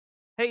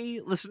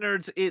Hey,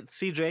 listeners, it's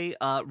CJ.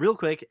 Real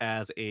quick,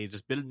 as a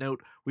just bit of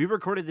note, we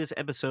recorded this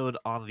episode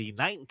on the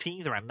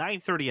 19th around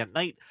 9:30 at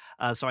night.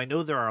 So I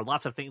know there are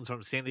lots of things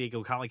from San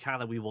Diego Comic-Con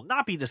that we will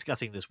not be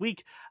discussing this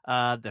week.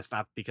 That's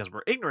not because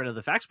we're ignorant of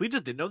the facts. We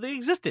just didn't know they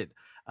existed.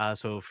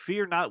 So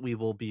fear not, we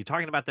will be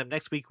talking about them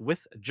next week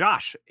with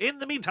Josh. In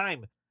the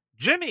meantime,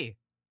 Jimmy,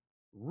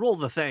 roll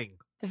the thing.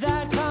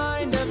 That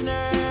kind of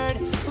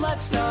nerd.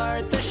 Let's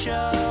start the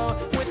show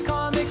with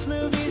comics,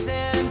 movies,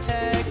 and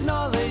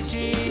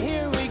technology.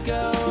 Here we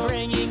go,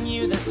 bringing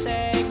you the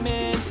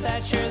segments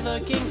that you're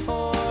looking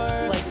for,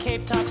 like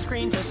Cape Talk,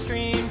 Screen to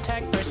Stream,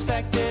 Tech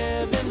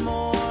Perspective, and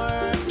more.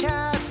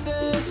 Cast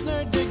this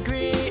nerd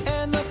degree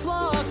and the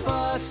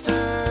blockbuster.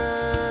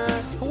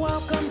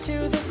 Welcome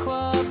to the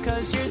club,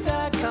 'cause you're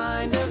that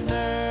kind of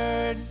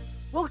nerd.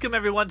 Welcome,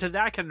 everyone, to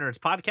That Kind of Nerds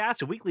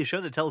podcast, a weekly show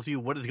that tells you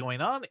what is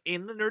going on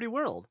in the nerdy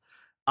world.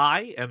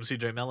 I am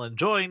CJ Mellon,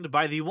 joined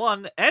by the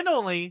one and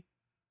only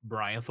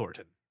Brian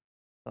Thornton.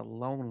 The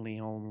lonely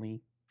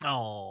only.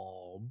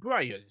 Oh,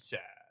 Brian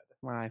sad.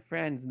 My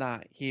friend's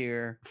not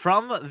here.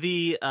 From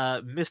the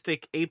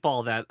Mystic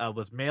 8-ball that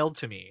was mailed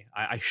to me,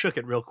 I shook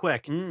it real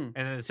quick, and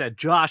then it said,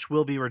 Josh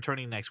will be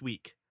returning next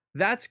week.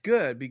 That's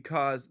good,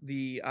 because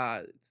the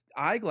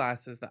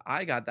eyeglasses that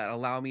I got that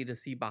allow me to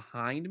see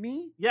behind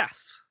me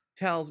Yes.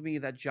 tells me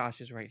that Josh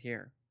is right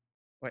here.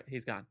 Wait,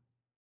 he's gone.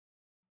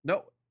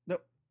 No,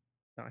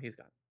 he's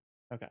gone.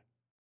 Okay,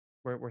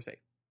 we're safe.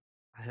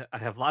 I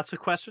have lots of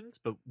questions,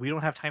 but we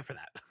don't have time for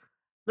that.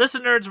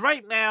 Listen, nerds,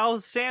 right now,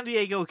 San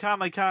Diego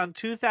Comic-Con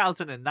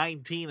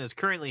 2019 is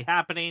currently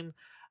happening.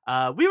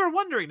 We were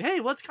wondering, hey,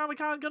 what's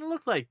Comic-Con going to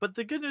look like? But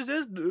the good news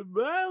is, it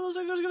looks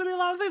like there's going to be a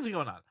lot of things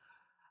going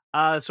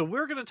on. So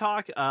we're going to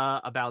talk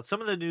about some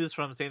of the news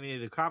from San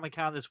Diego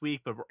Comic-Con this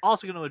week, but we're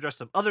also going to address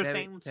some other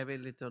things. Very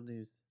little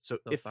news. So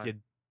far.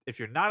 if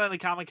you're not at a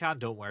Comic-Con,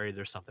 don't worry,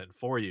 there's something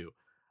for you.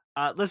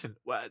 Listen,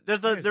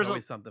 there's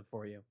always something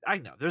for you. I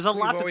know there's a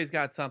lot. We've always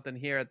got something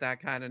here at That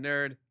Kind of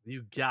Nerd.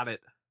 You got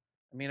it.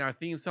 I mean, our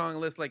theme song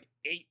lists like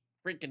 8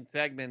 freaking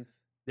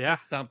segments. Yeah.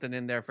 There's something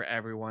in there for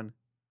everyone.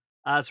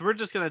 So we're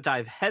just gonna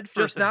dive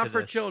headfirst. Just not into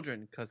for this.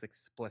 children, because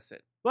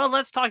explicit. Well,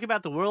 let's talk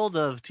about the world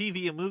of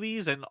TV and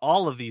movies and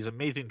all of these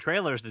amazing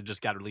trailers that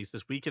just got released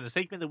this week in a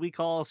segment that we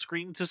call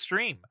Screen to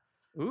Stream.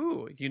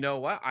 Ooh, you know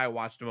what? I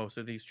watched most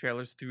of these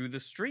trailers through the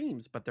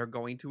streams, but they're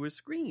going to a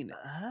screen.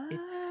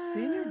 It's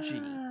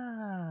synergy.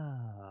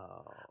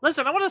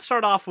 Listen, I want to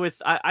start off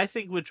with, I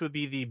think, which would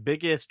be the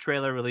biggest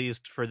trailer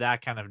released for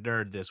That Kind of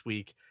Nerd this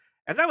week.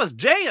 And that was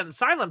Jay and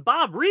Silent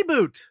Bob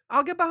Reboot.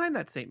 I'll get behind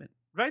that statement.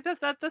 Right?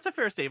 That's a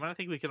fair statement. I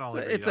think we can all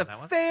agree It's on a that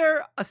one.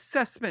 fair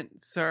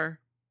assessment, sir.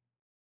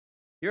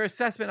 Your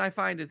assessment, I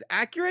find, is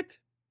accurate.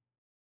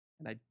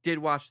 And I did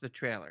watch the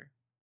trailer.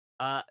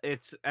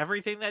 It's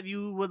everything that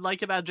you would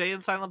like about Jay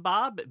and Silent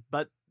Bob,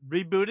 but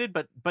rebooted,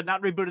 but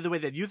not rebooted the way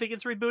that you think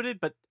it's rebooted,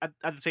 but at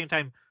the same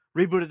time,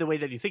 rebooted the way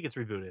that you think it's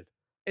rebooted.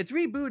 It's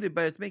rebooted,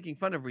 but it's making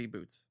fun of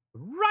reboots.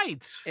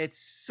 Right. It's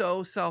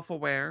so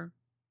self-aware.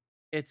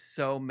 It's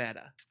so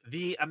meta.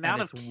 The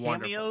amount of it's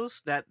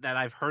cameos that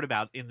I've heard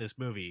about in this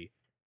movie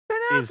Ben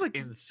is Affleck.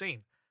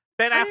 insane.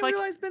 Ben I didn't Affleck,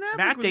 realize Ben Affleck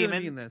Matt was gonna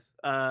Damon, be in this.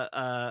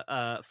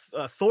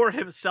 Thor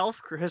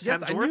himself, Chris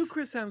Yes, Hemsworth. I knew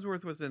Chris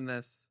Hemsworth was in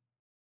this.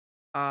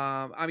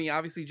 I mean,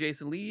 obviously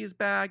Jason Lee is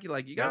back.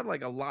 You got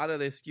like a lot of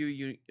the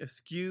skew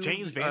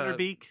James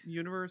Vanderbeek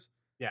universe.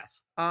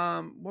 Yes.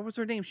 What was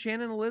her name?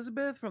 Shannon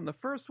Elizabeth from the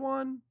first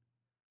one.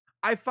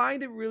 I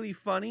find it really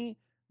funny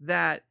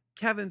that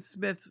Kevin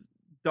Smith's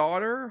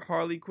daughter,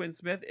 Harley Quinn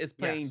Smith, is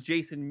playing Yes.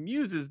 Jason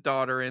Mewes'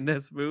 daughter in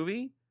this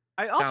movie.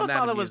 I also Found that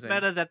thought it was amusing.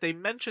 meta that they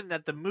mentioned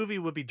that the movie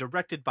would be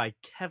directed by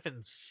Kevin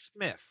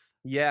Smith.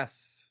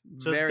 Yes,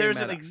 So very there's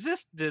meta. an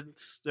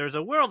existence, there's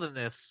a world in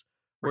this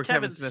where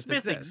Kevin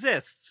Smith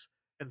exists,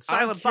 and I'm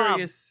Silent Bob,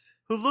 curious.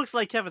 who looks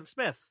like Kevin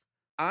Smith.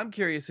 I'm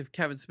curious if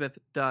Kevin Smith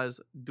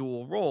does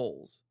dual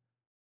roles,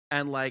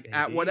 and like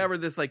at Maybe. whatever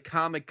this like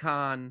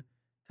Comic-Con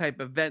type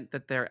event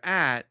that they're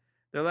at,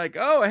 they're like,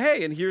 oh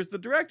hey, and here's the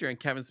director, and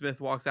Kevin Smith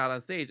walks out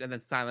on stage, and then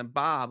Silent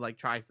Bob like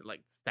tries to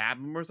like stab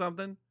him or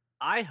something.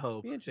 I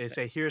hope Be they interesting.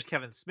 say, here's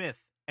Kevin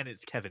Smith, and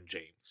it's Kevin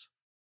James.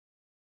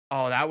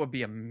 Oh, that would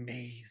be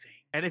amazing.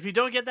 And if you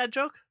don't get that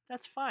joke,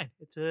 that's fine.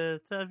 It's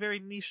a very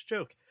niche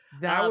joke.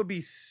 That would be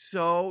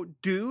so,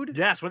 dude.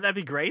 Yes, wouldn't that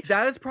be great?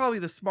 That is probably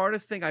the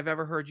smartest thing I've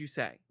ever heard you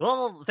say.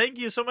 Well, thank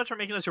you so much for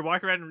making us your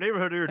walk around your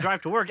neighborhood or your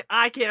drive to work.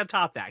 I can't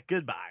top that.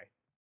 Goodbye.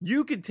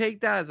 You can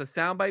take that as a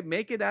soundbite,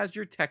 make it as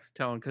your text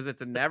tone, because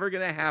it's never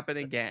going to happen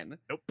again.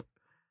 Nope.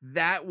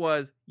 That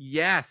was,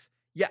 yes.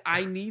 Yeah,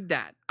 I need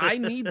that. I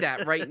need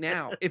that right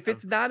now. If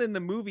it's not in the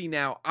movie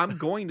now, I'm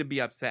going to be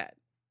upset.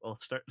 Well,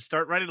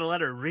 start writing a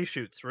letter,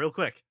 reshoots real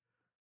quick.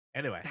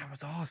 Anyway, That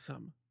was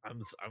awesome.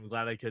 I'm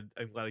glad I could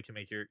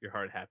make your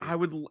heart happy. I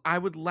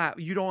would laugh.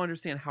 You don't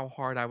understand how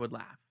hard I would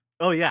laugh.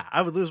 Oh yeah,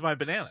 I would lose my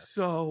bananas.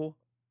 So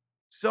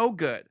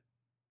good.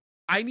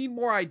 I need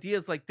more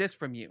ideas like this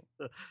from you.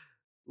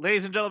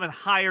 ladies and gentlemen,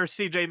 hire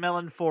CJ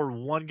Mellon for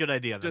one good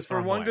idea. Just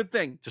for one good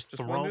thing. Just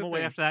one throw him good away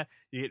thing. after that.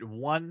 You get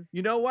one.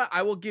 You know what?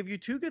 I will give you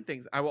 2 good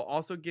things. I will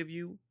also give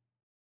you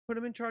put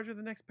him in charge of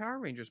the next Power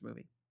Rangers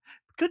movie.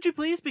 Could you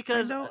please?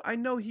 Because I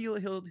know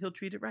he'll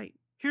treat it right.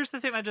 here's the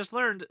thing I just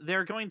learned.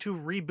 They're going to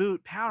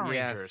reboot Power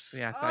Rangers.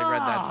 Yes, I read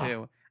that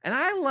too. And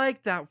I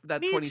liked that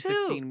Me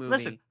 2016 too. movie.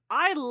 Listen,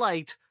 I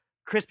liked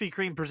Krispy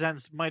Kreme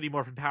presents Mighty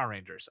Morphin Power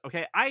Rangers.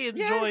 Okay, I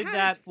enjoyed had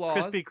that its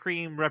flaws. Krispy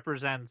Kreme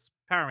represents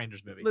Power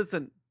Rangers movie.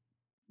 Listen,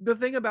 the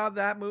thing about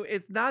that movie,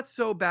 it's not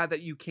so bad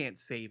that you can't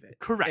save it.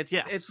 Correct.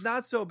 Yes, It's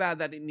not so bad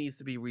that it needs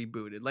to be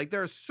rebooted. Like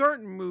there are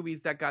certain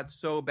movies that got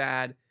so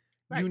bad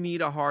you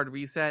need a hard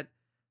reset.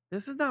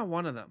 This is not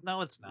one of them.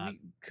 No, it's not. We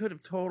could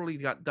have totally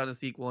done a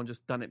sequel and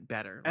just done it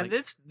better. And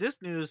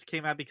this news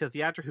came out because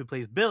the actor who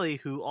plays Billy,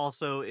 who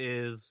also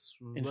is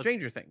in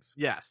Stranger Things.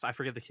 Yes, I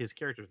forget his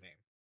character's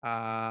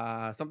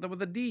name. Something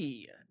with a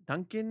D.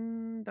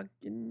 Duncan.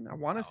 I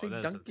want to say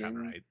that doesn't sound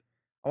Duncan. right.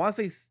 I want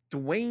to say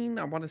Dwayne.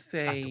 I want to It's not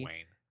say.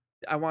 Dwayne.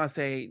 I want to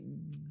say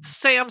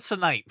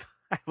Samsonite.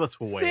 I was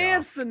way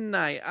off.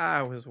 Samsonite.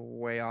 I was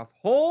way off.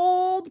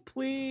 Hold,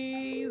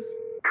 please.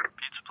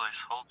 Pizza place,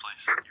 hold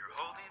please. You're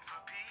holding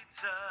for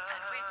pizza.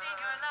 And wasting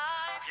your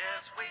life.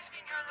 Yes,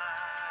 wasting your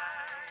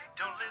life.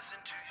 Don't listen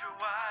to your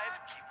wife.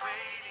 Keep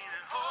waiting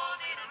and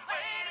holding and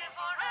waiting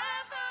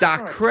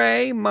forever.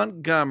 Dacre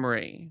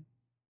Montgomery.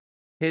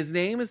 His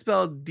name is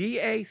spelled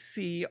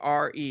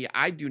Dacre.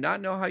 I do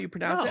not know how you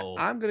pronounce No.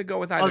 it. I'm going to go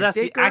with either. Oh, that's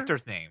Dacre. the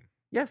actor's name.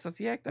 Yes, that's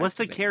the actor. What's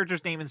the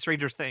character's name in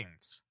Stranger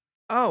Things?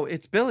 Oh,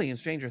 it's Billy in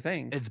Stranger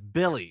Things. It's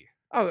Billy.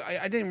 Oh,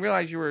 I didn't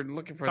realize you were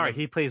looking for. Sorry, the...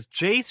 he plays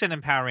Jason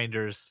in Power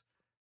Rangers.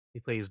 He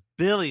plays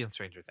Billy in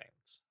Stranger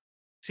Things.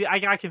 See, I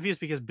got confused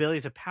because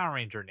Billy's a Power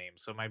Ranger name,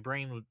 so my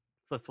brain would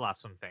flip-flop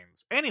some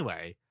things.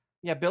 Anyway.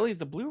 Yeah, Billy's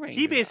the Blue Ranger.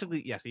 He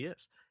basically, yes, he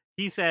is.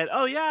 He said,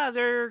 oh yeah,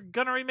 they're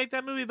gonna remake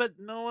that movie, but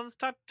no one's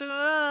talked to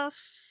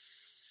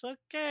us.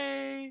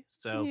 Okay.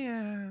 So.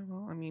 Yeah,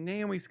 well, I mean,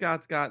 Naomi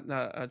Scott's got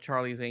a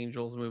Charlie's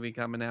Angels movie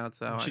coming out,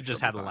 so. She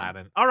just she'll had be fine.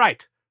 Aladdin. All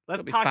right. Let's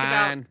She'll be talk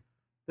about fine.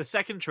 the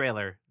second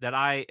trailer that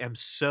I am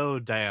so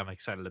damn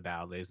excited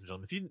about, ladies and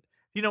gentlemen. If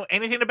you know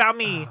anything about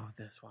me,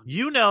 this one.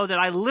 you know that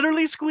I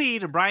literally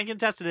squeed, and Brian can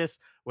attest to this,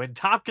 when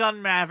Top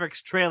Gun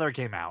Maverick's trailer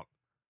came out.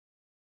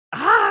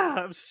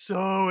 I'm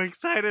so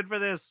excited for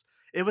this.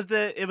 It was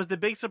the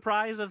big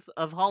surprise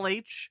of Hall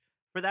H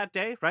for that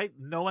day, right?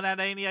 No one had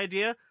any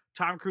idea.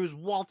 Tom Cruise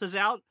waltzes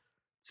out,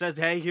 says,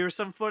 hey, here's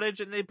some footage,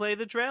 and they play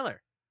the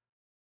trailer.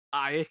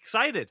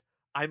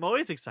 I'm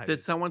always excited. Did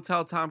someone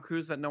tell Tom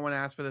Cruise that no one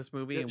asked for this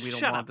movie and we don't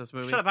Shut want up. this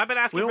movie? Shut up. I've been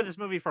asking We for don't- this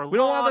movie for a We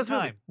don't long want this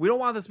time. movie. We don't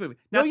want this movie.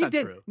 No, That's you not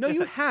didn't. true. No, Yes,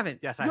 you I- haven't.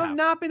 yes, I You have have.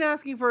 not been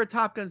asking for a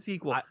Top Gun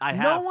sequel. I No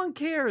have. one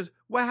cares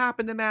what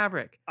happened to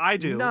Maverick. I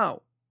do.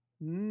 No.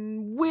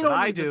 We don't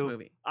I need this do.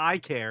 movie. I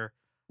care.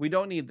 We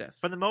don't need this.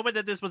 From the moment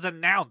that this was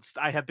announced,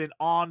 I have been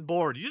on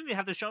board. You didn't even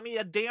have to show me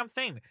a damn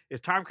thing.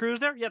 Is Tom Cruise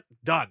there? Yep,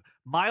 done.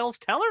 Miles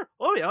Teller?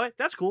 Oh, yeah,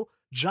 that's cool.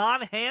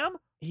 John Hamm?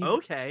 He's-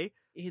 Okay.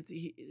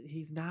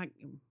 He's not.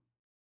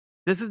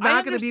 This is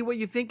not going to be what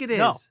you think it is.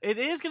 No, it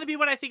is going to be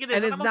what I think it is.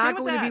 and it's I'm okay not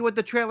with going to be that. what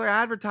the trailer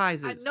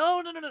advertises.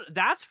 No.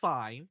 That's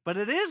fine. But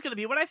it is going to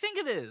be what I think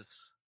it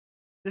is.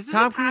 This is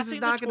Tom a Cruise is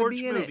passing not the gonna torch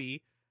be in it.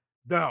 movie.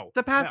 No. It's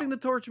a passing no.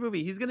 the torch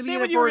movie. He's going to be Say in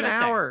what it you were for an gonna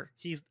say. hour.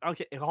 He's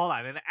okay. Hold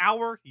on, an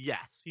hour?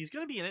 Yes, he's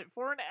going to be in it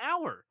for an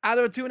hour. Out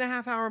of a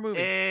 2.5 hour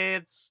movie.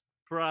 It's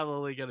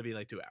probably going to be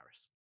like 2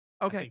 hours.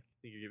 Okay. I think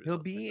you're giving He'll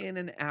yourself be space. in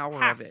an hour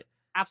Half. of it.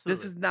 Absolutely.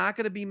 This is not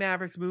going to be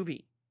Maverick's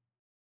movie.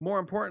 More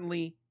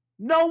importantly,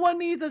 no one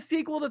needs a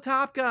sequel to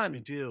Top We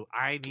Gun. do.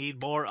 I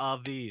need more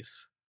of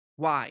these.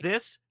 Why?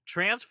 This,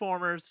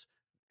 Transformers,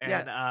 and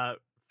Yeah.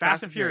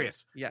 Fast and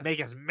Furious. Yes. Make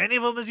as many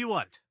of them as you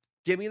want.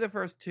 Give me the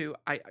first 2.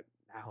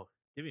 Now,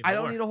 give me I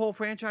more. don't need a whole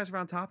franchise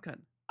around Top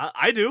Gun.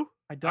 I do.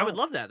 I don't. I would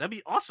love that. That'd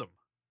be awesome.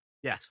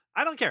 Yes,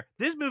 I don't care.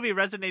 This movie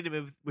resonated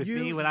with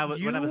me when I was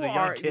a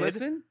young kid.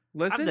 Listen.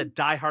 I'm the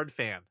diehard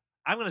fan.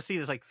 I'm going to see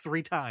this like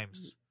 3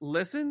 times.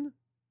 Listen.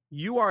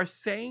 You are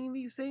saying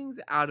these things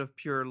out of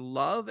pure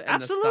love and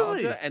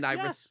Absolutely. nostalgia, and I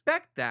Yes.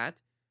 respect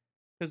that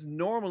because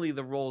normally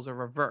the roles are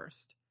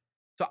reversed.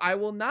 So I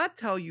will not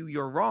tell you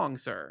you're wrong,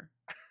 sir.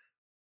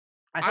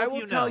 I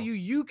will tell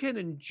you can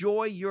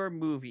enjoy your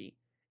movie.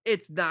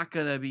 It's not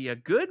going to be a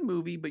good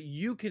movie, but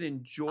you can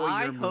enjoy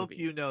I your movie. hope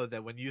you know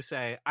that when you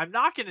say, I'm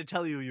not going to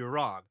tell you you're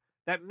wrong,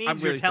 that means I'm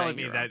you're really telling saying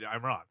me you're that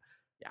I'm wrong.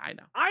 Yeah, I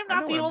know. I'm I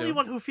not know the what I'm only doing.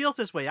 one who feels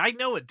this way. I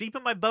know it deep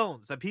in my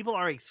bones that people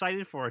are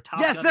excited for a Top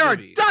Yes, Gun there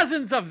movie. are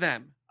dozens of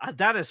them.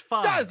 That is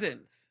fine.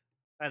 Dozens.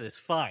 That is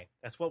fine.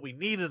 That's what we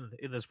need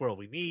in this world.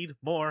 We need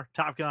more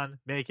Top Gun.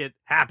 Make it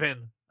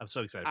happen. I'm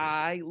so excited. For this.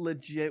 I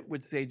legit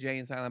would say Jay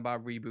and Silent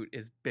Bob reboot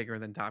is bigger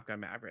than Top Gun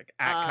Maverick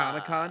at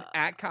Comic-Con.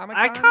 At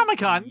Comic-Con? At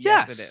Comic-Con, yes,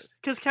 yes. it is.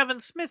 Because Kevin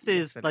Smith Yes,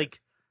 is it like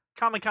is.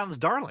 Comic-Con's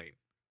darling.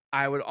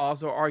 I would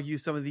also argue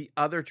some of the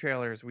other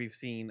trailers we've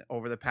seen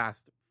over the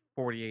past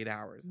 48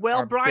 hours Well,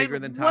 are Brian, bigger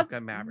than Top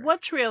Gun Maverick.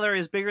 What trailer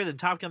is bigger than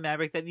Top Gun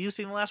Maverick that you've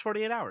seen in the last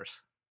 48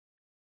 hours?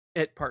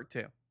 It Part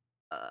 2.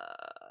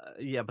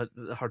 Yeah, but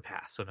the hard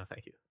pass, so no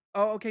thank you.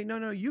 Oh, okay.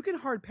 No, you can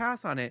hard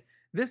pass on it.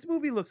 This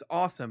movie looks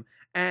awesome.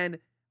 And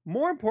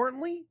more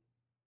importantly,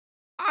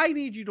 I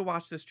need you to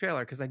watch this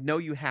trailer because I know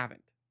you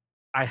haven't.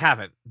 I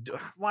haven't.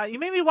 Why? You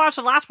made me watch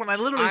the last one. I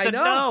literally said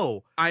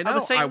no. I know. I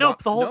was saying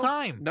nope the whole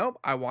time. Nope.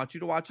 I want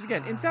you to watch it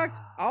again. In fact,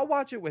 I'll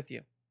watch it with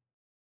you.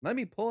 Let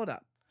me pull it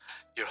up.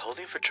 You're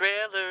holding for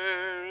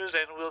trailers,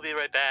 and we'll be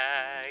right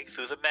back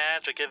through the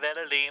magic of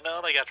editing.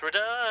 Oh my gosh, we're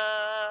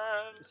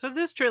done. So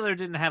this trailer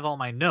didn't have all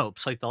my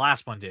nopes like the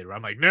last one did, where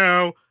I'm like,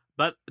 no.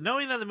 But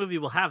knowing that the movie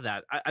will have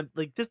that, I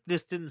like this.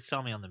 This didn't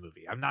sell me on the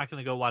movie. I'm not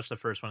going to go watch the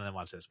first one and then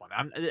watch this one.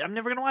 I'm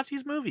never going to watch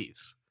these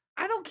movies.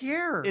 I don't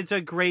care. It's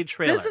a great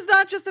trailer. This is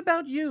not just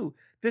about you.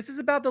 This is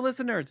about the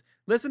listeners.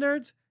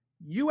 Listeners,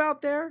 you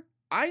out there,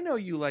 I know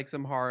you like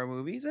some horror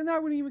movies, and I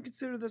wouldn't even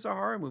consider this a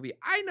horror movie.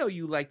 I know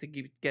you like to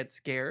get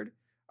scared.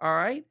 All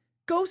right?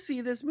 Go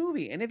see this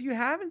movie. And if you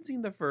haven't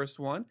seen the first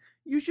one,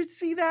 you should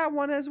see that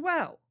one as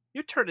well.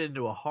 You're turning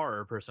into a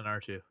horror person,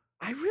 aren't you?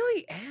 I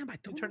really am. I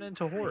don't turn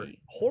into horror.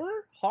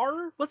 Horror?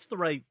 Horror? What's the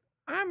right?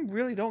 I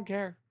really don't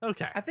care.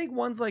 Okay. I think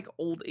one's like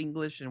Old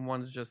English and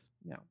one's just,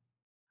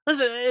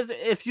 Listen,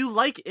 if you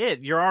like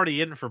it, you're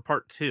already in for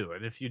part 2.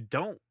 And if you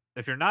don't,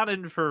 if you're not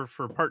in for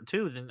part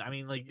 2, then, I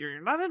mean, like,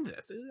 you're not into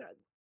this.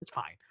 It's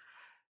fine.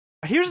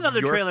 Here's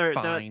another trailer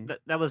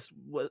that was...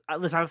 Listen, I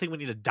don't think we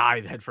need to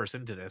dive headfirst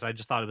into this. I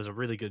just thought it was a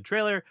really good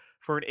trailer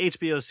for an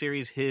HBO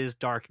series, His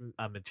Dark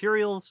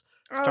Materials.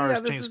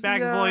 Stars James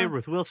McAvoy,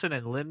 Ruth Wilson,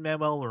 and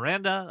Lin-Manuel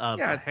Miranda of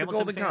it's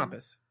Hamilton the Golden fame.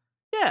 Compass.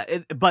 Yeah,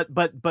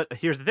 but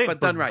here's the thing.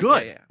 But done right.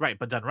 Good. Yeah. Right,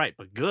 but done right,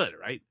 but good,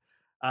 right?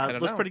 I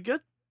don't looks know. pretty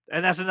good.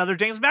 And that's another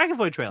James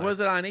McAvoy trailer. Was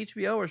it on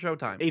HBO or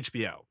Showtime?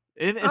 HBO.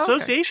 In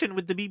association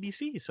with the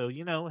BBC. So,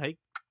 hey,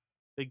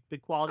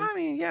 big quality. I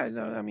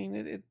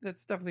mean,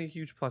 that's definitely a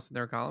huge plus in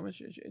their column.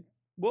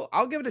 Well,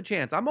 I'll give it a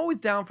chance. I'm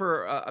always down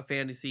for a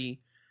fantasy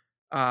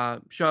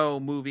show,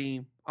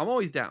 movie. I'm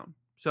always down.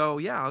 So,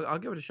 yeah, I'll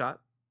give it a shot.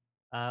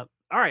 All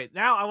right,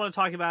 now I want to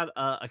talk about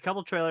a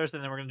couple trailers,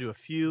 and then we're going to do a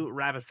few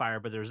rapid fire,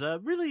 but there's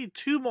really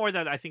 2 more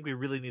that I think we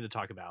really need to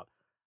talk about.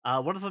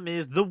 One of them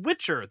is The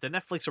Witcher, the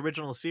Netflix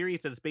original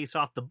series that is based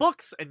off the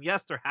books, and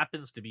yes, there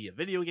happens to be a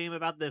video game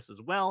about this as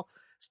well,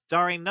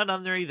 starring none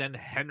other than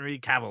Henry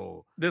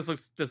Cavill. This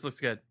looks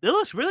good. It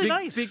looks really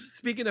nice.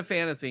 Speaking of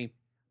fantasy,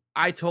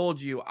 I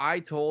told you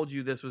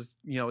this was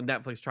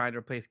Netflix trying to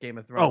replace Game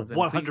of Thrones.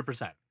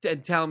 100%.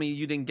 And tell me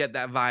you didn't get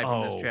that vibe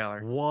from this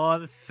trailer.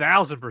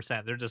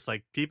 1,000%. They're just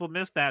like, people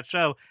missed that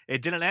show.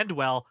 It didn't end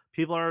well.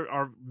 People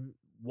are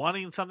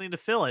wanting something to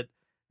fill it.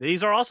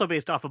 These are also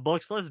based off of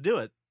books. Let's do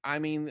it. I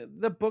mean,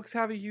 the books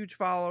have a huge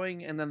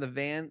following, and then the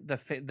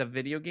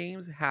video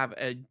games have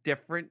a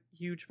different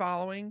huge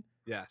following.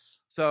 Yes.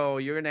 So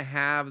you're gonna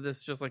have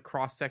this just like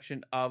cross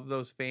section of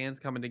those fans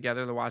coming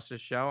together to watch this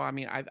show. I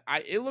mean,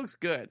 it looks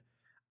good.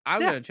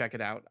 I'm gonna check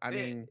it out. I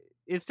mean,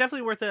 it's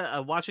definitely worth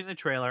watching the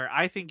trailer.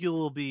 I think you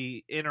will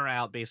be in or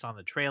out based on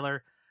the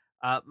trailer.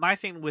 My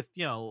thing with,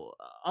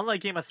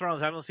 unlike Game of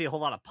Thrones, I don't see a whole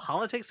lot of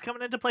politics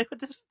coming into play with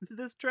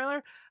this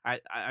trailer.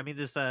 I mean,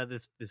 this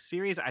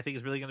series, I think,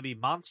 is really going to be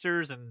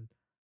monsters and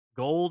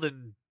gold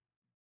and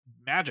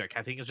magic.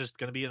 I think it's just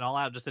going to be an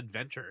all-out just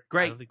adventure.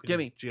 Great.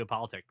 Gimme.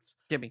 Geopolitics.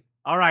 Gimme.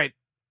 All right.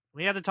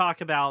 We have to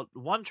talk about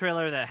one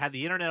trailer that had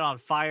the internet on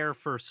fire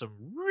for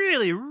some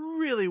really,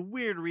 really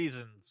weird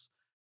reasons.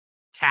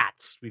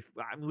 Cats.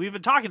 We've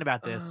been talking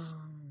about this.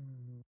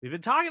 We've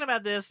been talking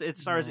about this. It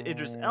stars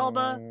Idris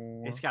Elba.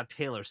 It's got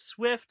Taylor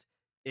Swift.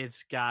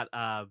 It's got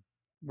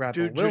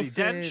Rebel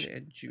Wilson Dench.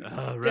 and Judi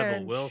Rebel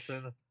Dench.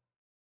 Wilson.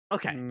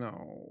 Okay.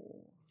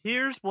 No.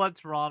 Here's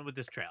what's wrong with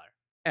this trailer.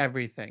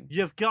 Everything.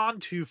 You've gone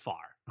too far.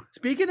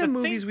 Speaking of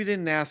movies we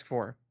didn't ask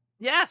for.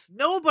 Yes,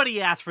 nobody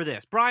asked for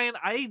this. Brian,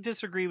 I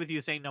disagree with you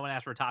saying no one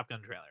asked for a Top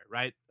Gun trailer,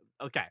 right?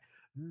 Okay.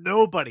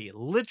 Nobody,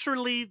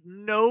 literally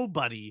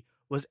nobody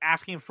was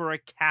asking for a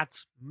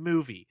Cats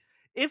movie.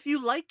 If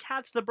you like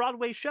Cats, the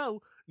Broadway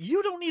show,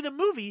 you don't need a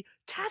movie.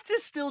 Cats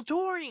is still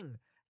touring.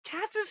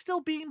 Cats is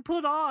still being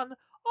put on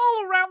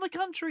all around the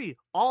country,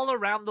 all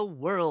around the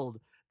world.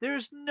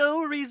 There's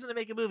no reason to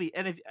make a movie.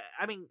 And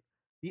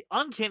the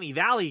uncanny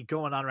valley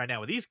going on right now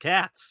with these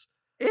cats.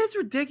 It's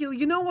ridiculous.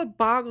 You know what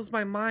boggles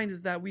my mind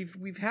is that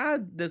we've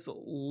had this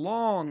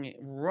long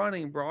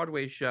running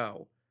Broadway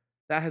show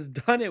that has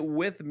done it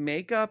with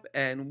makeup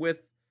and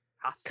with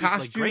costumes,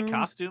 like great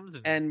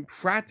costumes and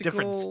practical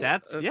different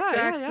stats,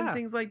 effects and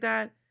things like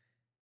that.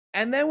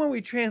 And then when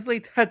we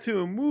translate that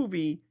to a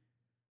movie,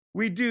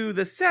 we do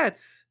the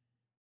sets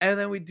and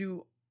then we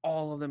do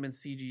all of them in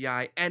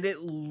CGI, and it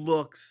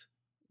looks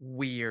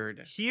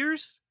weird.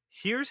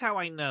 Here's how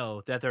I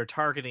know that they're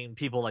targeting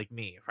people like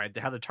me, right?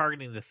 How they're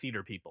targeting the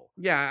theater people.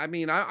 Yeah, I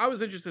mean, I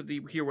was interested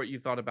to hear what you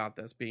thought about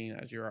this, being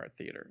as you are at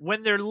theater.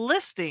 When they're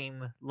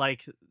listing,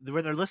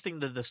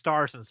 the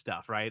stars and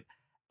stuff, right?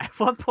 At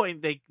one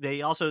point,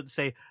 they also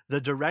say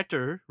the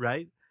director,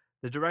 right?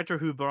 The director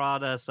who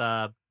brought us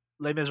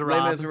Les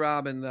Miserables. Les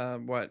Miserables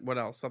and what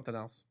else? Something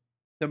else.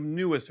 The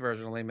newest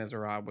version of Les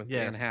Miserables with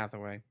Anne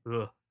Hathaway.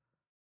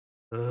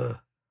 Ugh.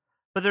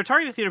 But they're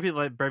targeting theater people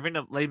like bringing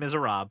up Les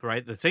Miserables,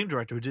 right? The same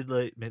director who did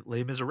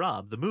Les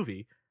Miserables, the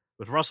movie,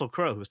 with Russell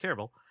Crowe, who was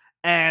terrible.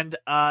 And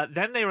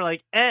then they were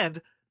like,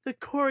 and the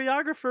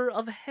choreographer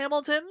of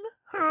Hamilton?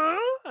 Huh?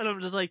 And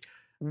I'm just like,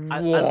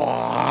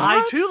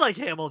 I too like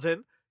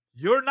Hamilton.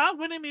 You're not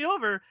winning me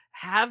over.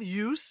 Have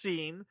you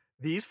seen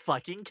these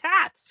fucking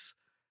cats?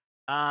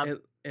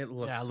 It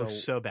looks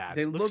looks so bad.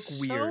 They look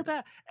weird. So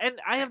bad.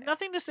 And I have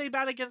nothing to say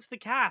bad against the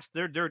cast.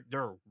 They're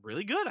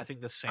really good. I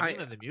think the singing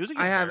and the music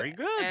is very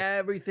good.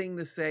 Everything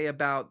to say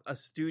about a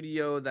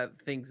studio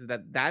that thinks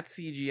that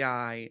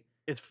CGI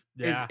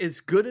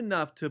is good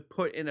enough to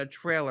put in a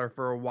trailer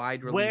for a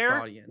wide release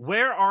audience.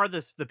 Where are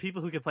the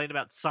people who complained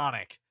about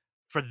Sonic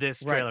for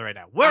this trailer right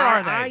now? Where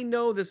are they? I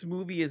know this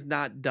movie is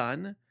not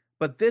done,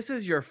 but this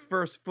is your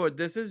first foot.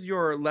 This is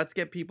your let's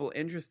get people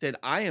interested.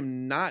 I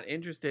am not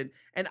interested,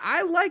 and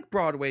I like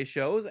Broadway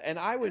shows, and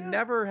I would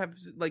never have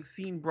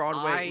seen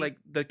Broadway like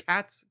the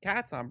cats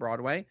on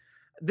Broadway.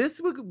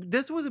 This would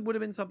have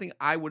been something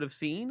I would have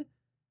seen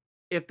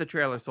if the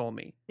trailer sold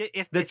me.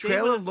 If the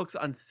trailer looks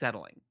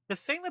unsettling. The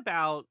thing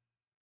about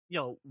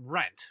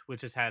Rent,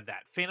 which has had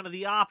that, Phantom of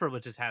the Opera,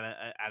 which has had an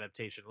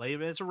adaptation, Les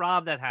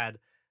Miserables that had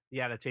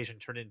the adaptation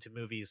turned into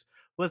movies,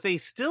 was they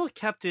still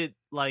kept it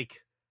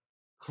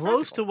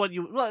close to what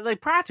you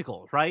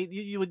practical, right?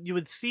 You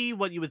would see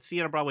what you would see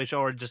on a Broadway show,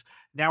 or just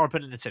now we're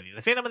putting it in the city.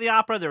 The Phantom of the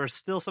Opera, there were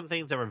still some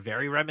things that were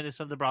very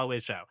reminiscent of the Broadway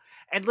show.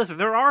 And listen,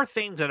 there are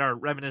things that are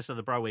reminiscent of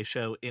the Broadway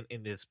show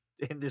in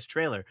this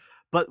trailer.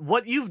 But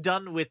what you've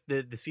done with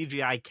the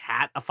CGI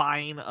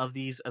catifying of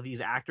these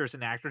actors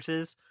and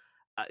actresses,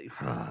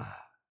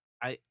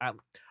 I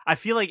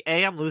feel like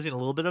I'm losing a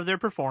little bit of their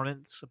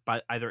performance,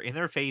 by either in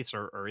their face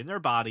or in their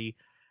body.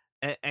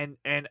 And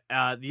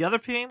the other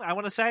thing I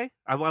want to say,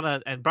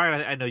 and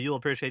Brian, I know you'll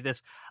appreciate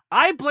this.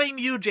 I blame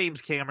you,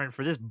 James Cameron,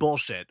 for this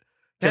bullshit,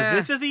 because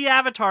this is the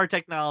Avatar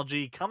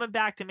technology coming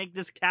back to make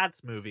this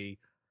Cats movie.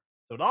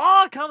 So it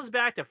all comes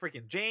back to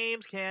freaking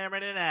James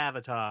Cameron and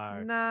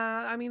Avatar.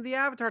 Nah, I mean the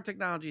Avatar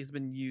technology has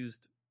been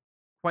used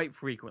quite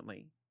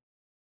frequently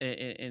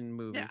in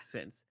movies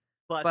since.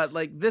 But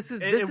this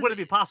wouldn't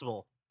be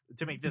possible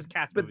to make this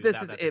Cats movie. But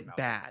this is it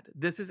bad.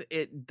 This is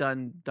it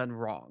done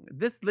wrong.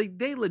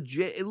 It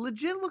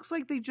legit looks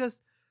like they just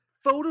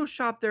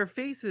photoshopped their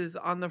faces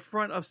on the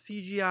front of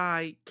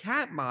CGI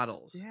cat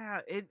models.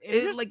 Yeah, it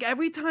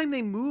every time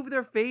they move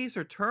their face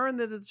or turn,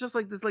 it's just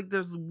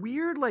there's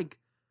weird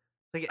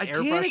I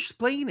can't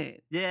explain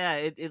it. Yeah,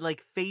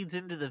 it fades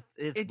into the.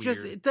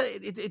 It's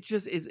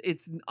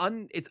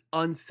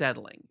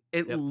unsettling.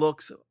 It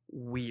looks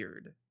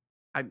weird.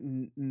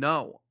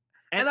 No,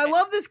 and I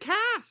love this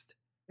cast.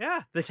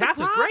 Yeah, the cast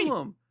is great.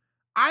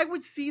 I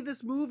would see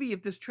this movie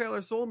if this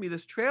trailer sold me.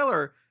 This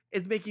trailer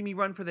is making me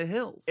run for the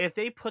hills. If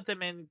they put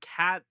them in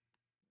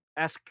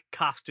cat-esque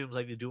costumes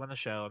like they do on the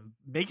show, and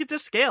make it to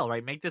scale,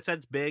 right? Make the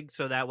sets big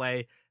so that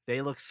way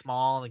they look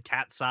small and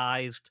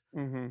cat-sized.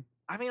 Mm-hmm.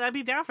 I mean, I'd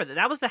be down for that.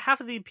 That was the half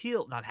of the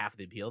appeal. Not half of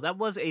the appeal. That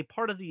was a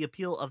part of the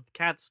appeal of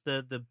Cats,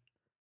 the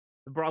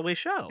Broadway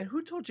show. And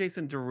who told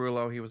Jason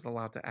Derulo he was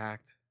allowed to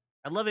act?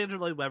 I love Andrew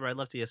Lloyd Webber. I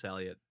love T.S.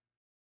 Eliot.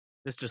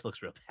 This just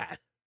looks real bad.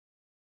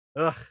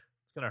 Ugh,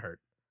 it's gonna hurt.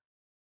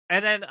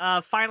 And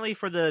then finally,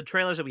 for the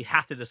trailers that we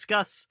have to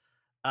discuss,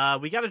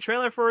 we got a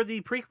trailer for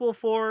the prequel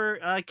for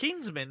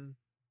Kingsman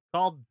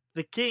called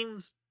The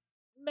King's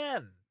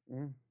Men.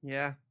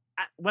 Yeah.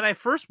 When I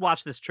first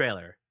watched this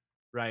trailer,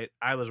 right,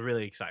 I was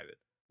really excited.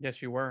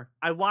 Yes, you were.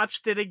 I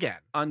watched it again.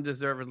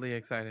 Undeservedly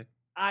excited.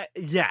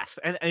 Yes,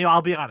 and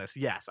I'll be honest.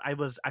 Yes, I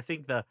was. I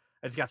think I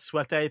just got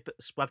swept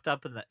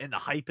up in the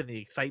hype and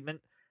the excitement.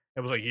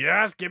 It was like,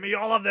 yes, give me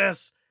all of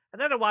this. And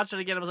then I watched it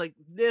again. I was like,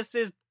 this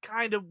is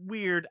kind of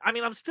weird. I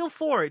mean, I'm still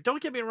for it.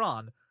 Don't get me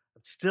wrong.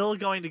 I'm still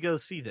going to go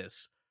see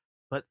this,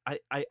 but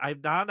I'm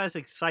not as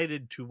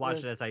excited to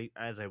watch it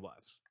as I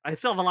was. I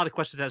still have a lot of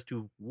questions as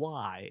to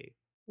why.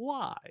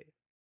 Why?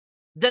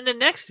 Then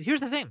here's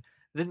the thing.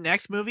 The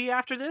next movie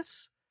after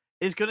this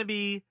is going to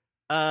be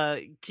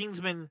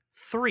Kingsman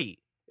 3.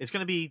 It's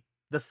going to be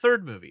the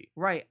third movie.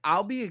 Right.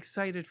 I'll be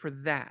excited for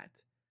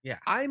that. Yeah.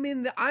 I'm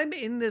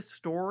in this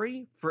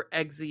story for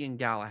Eggsy and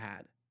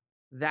Galahad.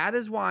 That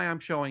is why I'm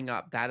showing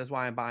up. That is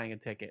why I'm buying a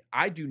ticket.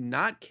 I do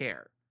not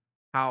care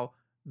how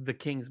the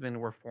Kingsmen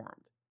were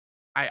formed.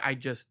 I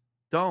just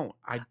don't.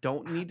 I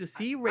don't need to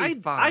see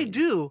Ralph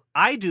Fiennes.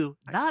 I do.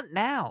 Not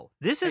now.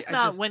 This is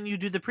not when you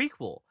do the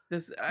prequel.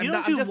 You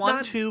don't do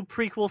 1, 2,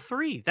 prequel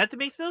 3. That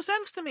makes no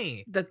sense to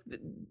me.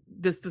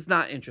 This does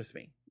not interest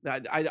me.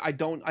 I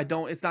don't.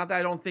 It's not that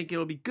I don't think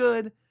it'll be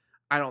good.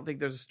 I don't think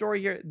there's a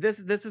story here. This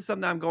is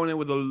something I'm going in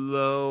with a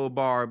low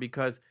bar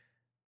because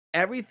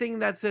everything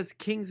that says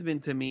Kingsman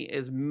to me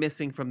is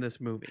missing from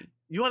this movie.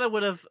 You want to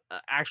would have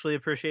actually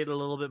appreciated a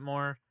little bit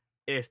more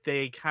if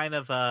they kind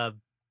of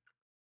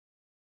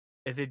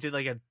if they did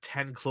like a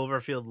 10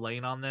 Cloverfield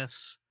Lane on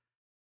this,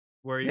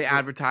 where they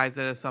advertise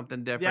it as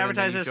something different. They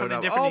advertise it as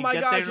something different. Oh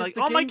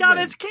my gosh,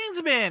 it's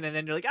Kingsman, and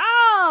then you're like,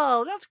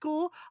 oh, that's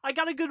cool. I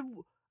got a good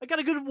I got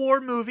a good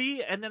war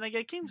movie, and then I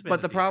get Kingsman.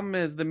 But the problem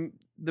is the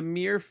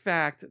mere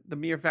fact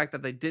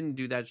that they didn't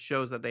do that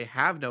shows that they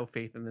have no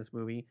faith in this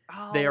movie.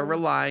 Oh. They are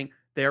relying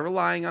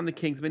on the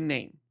Kingsman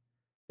name.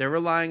 They're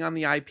relying on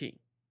the IP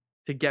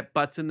to get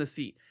butts in the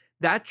seat.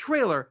 That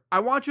trailer, I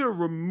want you to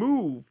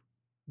remove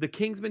the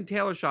Kingsman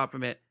Taylor shot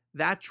from it.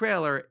 That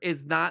trailer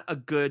is not a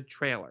good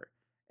trailer.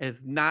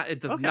 It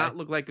does not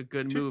look like a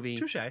good movie.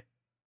 Touche.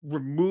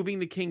 Removing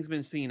the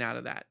Kingsman scene out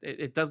of that.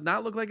 It does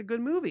not look like a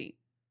good movie.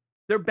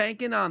 They're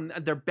banking on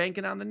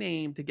the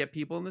name to get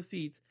people in the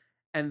seats,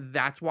 and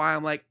that's why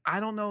I'm like, I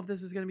don't know if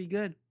this is going to be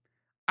good.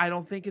 I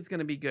don't think it's going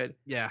to be good.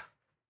 Yeah.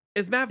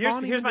 Is Matt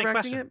Vaughn Here's my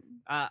directing question.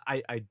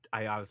 it?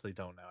 I honestly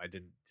don't know. I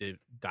didn't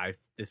dive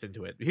this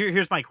into it.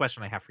 Here's my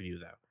question I have for you,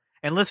 though.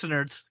 And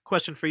listeners,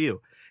 question for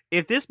you.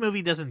 If this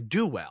movie doesn't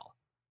do well,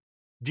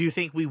 do you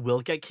think we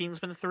will get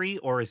Kingsman 3,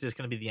 or is this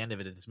going to be the end of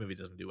it if this movie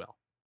doesn't do well?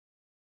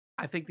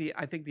 I think the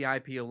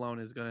IP alone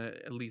is going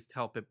to at least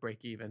help it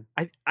break even.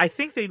 I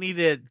think they need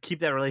to keep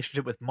that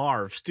relationship with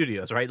Marv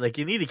Studios, right? Like,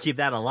 you need to keep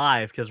that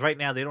alive, because right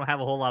now they don't have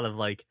a whole lot of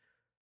like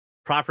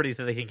properties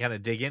that they can kind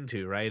of dig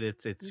into, right?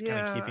 It's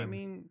kind of keeping. I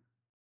mean,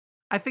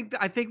 I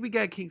think we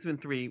get Kingsman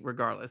 3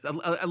 regardless,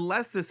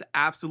 unless this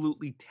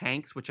absolutely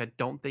tanks, which I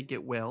don't think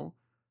it will.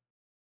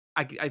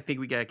 I think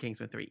we get a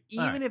Kingsman 3,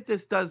 even if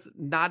this does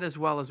not as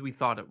well as we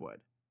thought it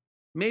would.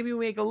 Maybe we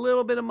make a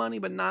little bit of money,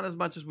 but not as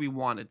much as we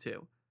wanted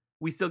to.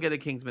 We still get a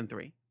Kingsman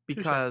 3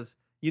 because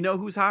you know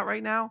who's hot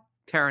right now?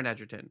 Taron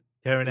Egerton.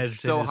 Taron Egerton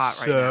so is hot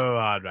right now. So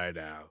hot right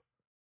now.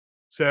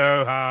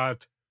 So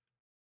hot.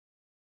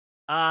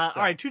 All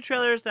right, 2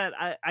 trailers that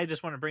I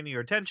just want to bring to your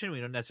attention. We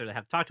don't necessarily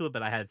have to talk to it,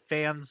 but I had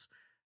fans,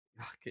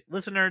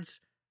 listeners,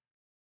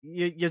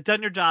 you've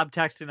done your job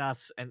texting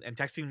us and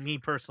texting me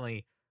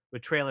personally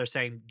with trailers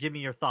saying, give me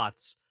your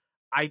thoughts.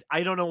 I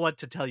don't know what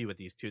to tell you with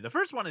these 2. The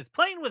first one is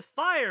Playing with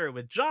Fire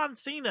with John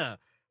Cena.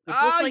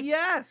 Like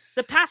yes!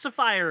 The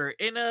pacifier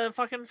in a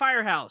fucking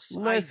firehouse.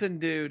 Listen,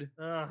 dude.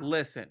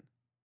 Listen.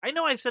 I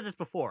know I've said this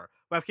before,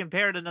 but I've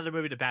compared another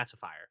movie to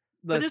Pacifier.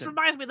 But this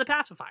reminds me of the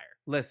pacifier.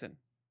 Listen.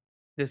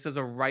 This is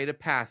a rite of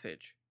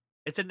passage.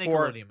 It's a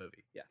Nickelodeon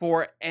movie. Yes.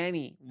 For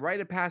any rite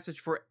of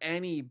passage for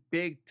any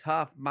big,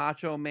 tough,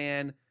 macho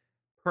man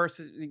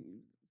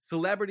person,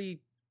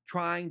 celebrity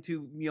trying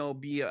to,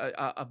 be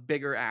a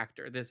bigger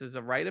actor. This is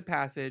a rite of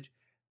passage.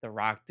 The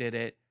Rock did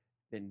it.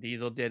 Vin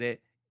Diesel did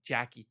it.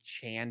 Jackie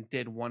Chan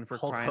did one for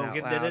Hulk crying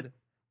Hogan out loud. did it.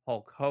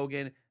 Hulk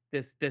Hogan.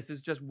 This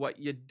is just what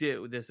you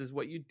do. This is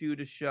what you do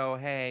to show,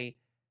 hey,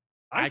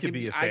 I can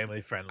be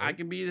family friendly. I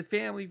can be the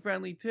family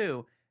friendly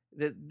too.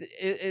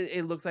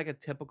 It looks like a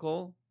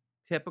typical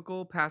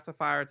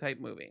pacifier type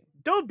movie.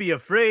 Don't be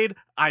afraid.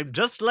 I'm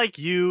just like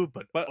you,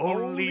 but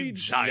only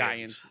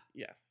giant.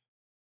 Yes.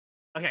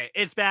 Okay,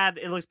 it's bad.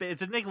 It looks bad.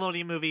 It's a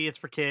Nickelodeon movie. It's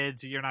for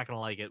kids. You're not going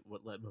to like it.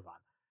 Let's move on.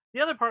 The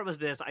other part was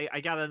this.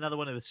 I got another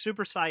one. It was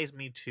Super Size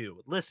Me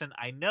 2. Listen,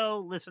 I know,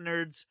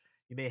 listeners,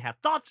 you may have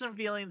thoughts and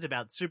feelings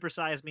about Super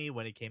Size Me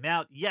when it came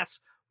out.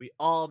 Yes, we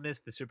all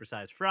missed the Super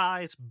Size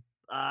fries.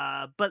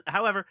 But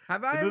however...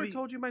 Have I ever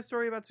told you my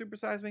story about Super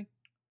Size Me?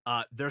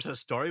 There's a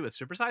story with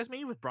Super Size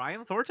Me with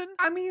Brian Thornton?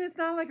 I mean, it's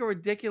not like a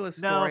ridiculous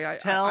story. No,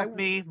 tell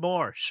me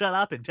more. Shut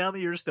up and tell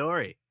me your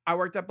story. I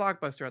worked at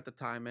Blockbuster at the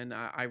time, and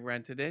I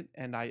rented it,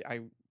 and I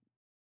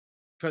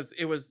because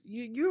it was,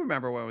 you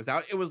remember when it was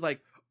out, it was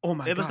like, oh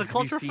my God, it was the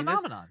cultural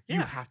phenomenon. Yeah.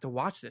 You have to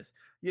watch this.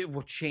 It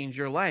will change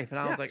your life. And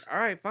I was like, all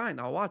right, fine,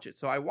 I'll watch it.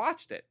 So I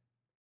watched it.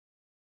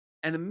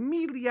 And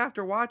immediately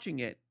after watching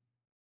it,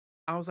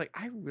 I was like,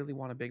 I really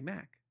want a Big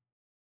Mac.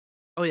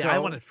 Oh, yeah, I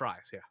wanted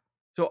fries, yeah.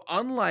 So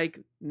unlike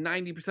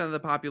 90% of the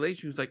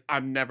population who's like,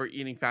 I'm never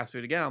eating fast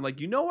food again, I'm like,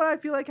 you know what I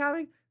feel like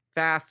having?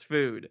 Fast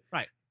food.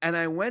 Right. And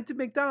I went to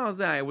McDonald's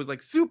and I was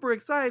like super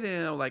excited.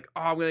 And I was like,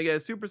 oh, I'm going to get a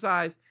Super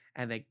Size.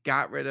 And they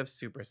got rid of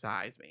Super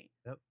Size Me.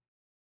 Yep.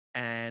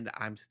 And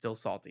I'm still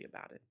salty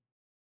about it.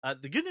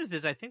 The good news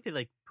is I think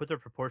they put their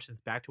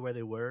proportions back to where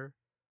they were.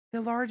 The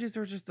larges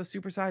are just the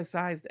Super Size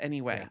sized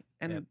anyway. Yeah.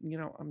 And,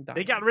 I'm done.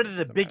 They got rid of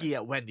the Biggie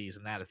at Wendy's,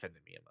 and that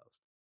offended me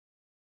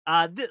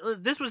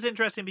most. This was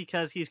interesting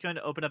because he's going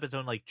to open up his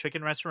own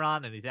chicken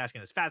restaurant, and he's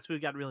asking his fast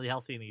food got really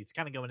healthy, and he's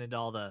kind of going into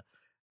all the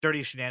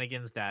dirty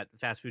shenanigans that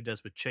fast food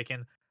does with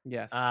chicken.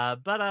 Yes.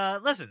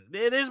 But listen,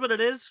 it is what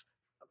it is.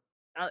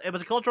 It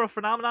was a cultural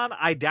phenomenon.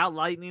 I doubt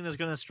lightning is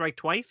going to strike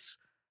twice,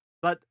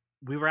 but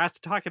we were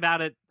asked to talk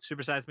about it.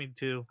 Super Size Me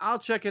 2. I'll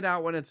check it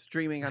out when it's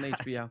streaming on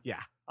HBO. Yeah,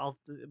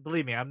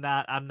 believe me, I'm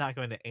not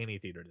going to any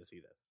theater to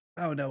see this.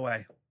 Oh, no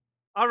way.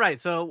 All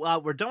right, so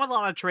we're done with a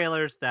lot of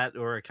trailers that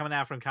were coming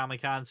out from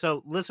Comic-Con.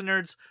 So,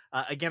 listeners,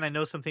 again, I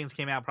know some things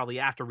came out probably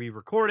after we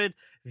recorded.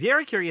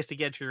 Very curious to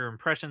get your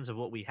impressions of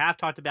what we have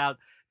talked about.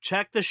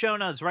 Check the show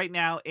notes right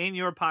now in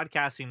your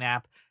podcasting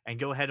app and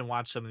go ahead and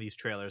watch some of these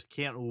trailers.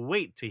 Can't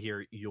wait to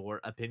hear your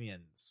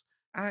opinions.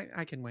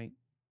 I can wait.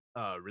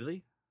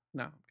 Really?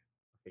 No.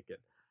 Okay, good.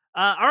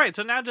 All right,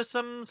 so now just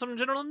some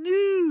general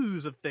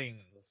news of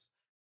things.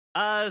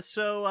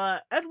 So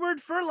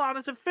Edward Furlong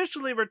is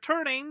officially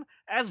returning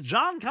as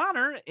John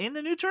Connor in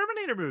the new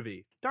Terminator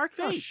movie, Dark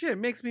Fate. Oh shit!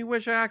 Makes me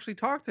wish I actually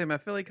talked to him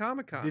at Philly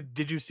Comic-Con.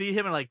 Did you see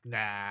him and like,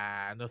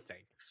 nah, no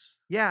thanks?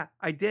 Yeah,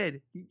 I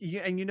did.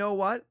 And you know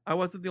what? I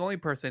wasn't the only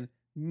person.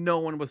 No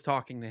one was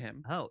talking to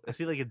him. Oh, is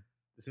he like a dick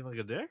or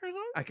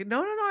something?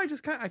 No.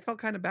 I felt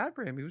kind of bad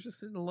for him. He was just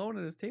sitting alone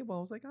at his table. I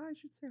was like, I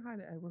should say hi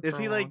to Edward. Is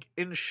he Furlong. like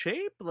in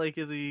shape? Like,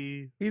 is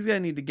he? He's gonna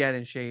need to get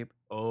in shape.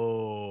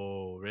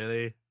 Oh,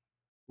 really?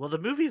 Well, the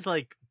movie's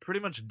like pretty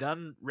much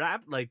done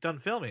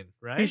filming,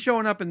 right? He's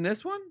showing up in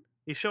this one.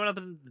 He's showing up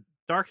in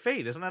Dark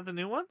Fate. Isn't that the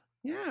new one?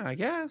 Yeah, I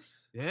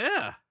guess.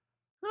 Yeah.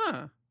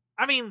 Huh.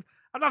 I mean,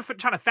 I'm not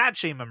trying to fat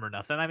shame him or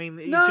nothing. I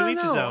mean, No, to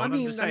each his own. I I'm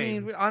just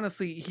saying. mean,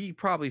 honestly, he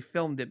probably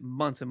filmed it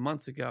months and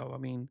months ago. I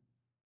mean,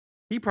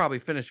 he probably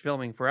finished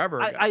filming forever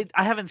ago.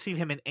 I haven't seen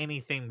him in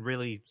anything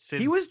really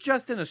since. He was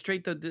just in a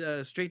straight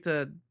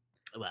to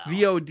Wow.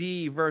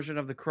 VOD version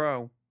of The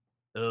Crow.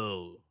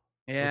 Oh.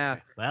 Yeah.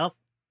 Okay. Well,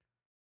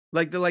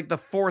 Like the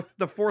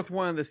fourth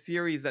one of the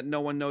series that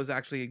no one knows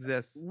actually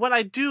exists. what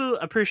I do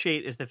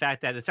appreciate is the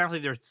fact that it sounds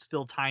like they're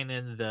still tying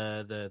in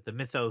the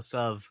mythos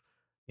of,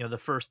 the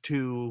first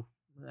two.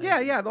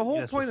 Yeah. The whole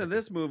Yes, point we'll of see.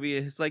 this movie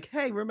is like,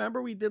 hey, remember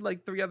we did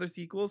like 3 other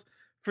sequels?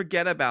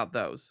 Forget about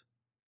those.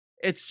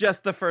 It's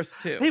just the first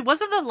 2. Hey,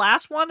 wasn't the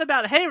last one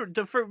about, hey,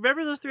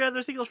 remember those 3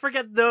 other sequels?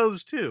 Forget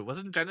those too.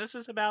 Wasn't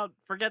Genesis about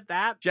forget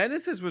that?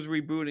 Genesis was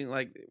rebooting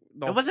like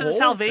the And wasn't whole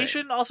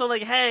Salvation thing. also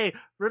like, hey,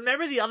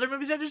 remember the other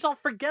movies? I just don't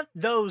forget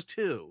those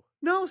too.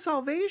 No,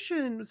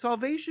 Salvation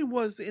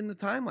was in the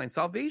timeline.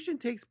 Salvation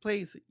takes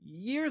place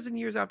years and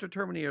years after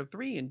Terminator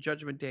 3, and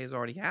Judgment Day has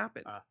already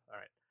happened. All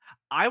right.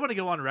 I want to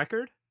go on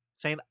record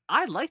saying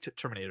I liked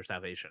Terminator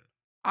Salvation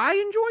I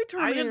enjoyed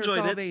Terminator enjoyed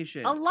it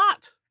Salvation a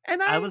lot.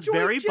 and I was enjoyed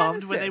very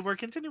bummed when they Genesis. were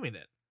continuing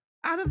it.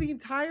 Out of the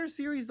entire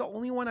series, the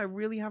only one I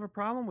really have a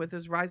problem with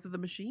is Rise of the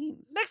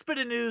Machines. Next bit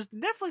of news: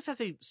 Netflix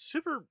has a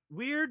super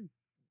weird,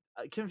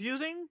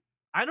 confusing,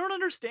 I don't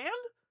understand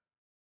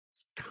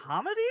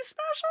comedy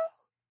special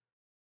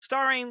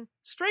starring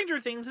Stranger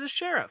Things as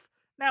Sheriff.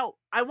 Now,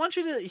 I want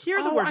you to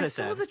hear the words I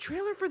said. saw the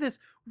trailer for this.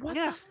 What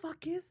Yes. the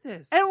fuck is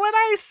this? And when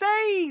I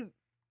say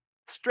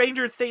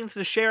Stranger Things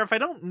as Sheriff, I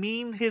don't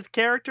mean his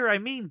character. I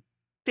mean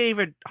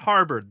David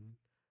Harbour,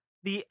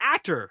 the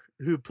actor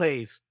who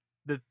plays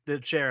the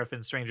sheriff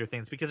in Stranger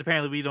Things, because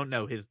apparently we don't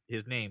know his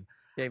name.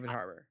 David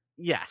Harbour.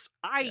 Yes,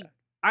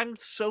 I'm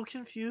so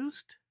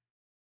confused.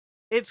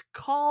 It's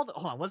called,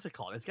 hold on, what's it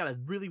called? It's got a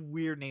really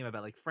weird name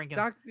about like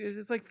Frankenstein.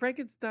 It's like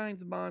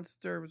Frankenstein's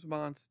monsters,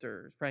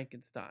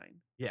 Frankenstein.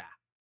 Yeah.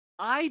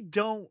 I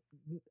don't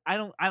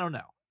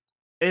know.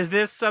 Is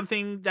this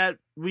something that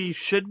we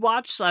should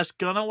watch /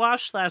 gonna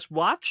watch /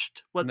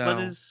 watched? What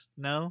is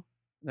no?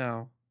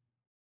 No.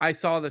 I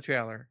saw the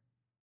trailer.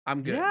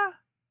 I'm good. Yeah.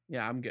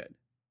 Yeah, I'm good.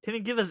 Can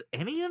you give us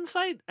any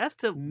insight as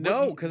to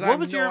No, because I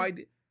have no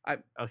idea.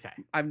 Okay.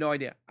 I have no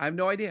idea. I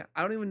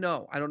don't even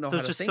know. I don't know So how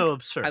it's to just think. so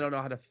absurd. I don't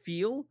know how to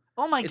feel.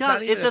 Oh my It's god,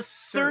 not even it's a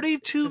absurd.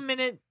 It's just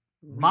 32-minute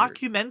weird.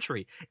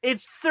 mockumentary.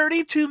 It's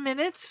 32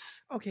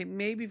 minutes? Okay,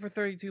 maybe for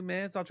 32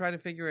 minutes I'll try to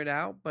figure it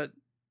out, but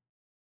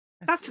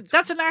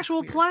That's an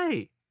actual weird.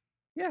 play.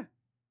 Yeah.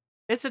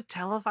 It's a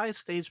televised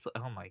stage play.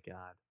 Oh my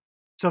god.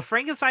 So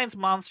Frankenstein's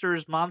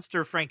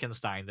Monster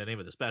Frankenstein, the name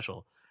of the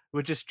special,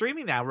 which is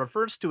streaming now,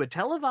 refers to a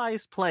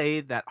televised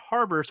play that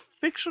Harbour's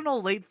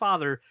fictional late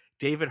father,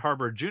 David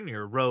Harbour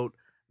Jr., wrote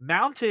and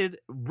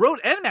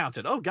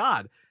mounted, oh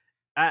god,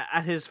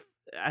 as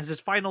his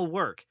final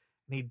work.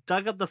 And he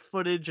dug up the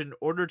footage in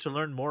order to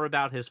learn more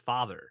about his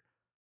father.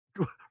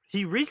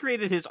 He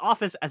recreated his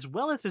office as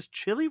well as his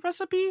chili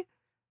recipe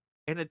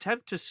in an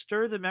attempt to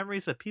stir the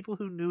memories of people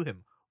who knew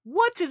him.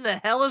 What in the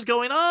hell is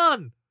going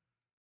on?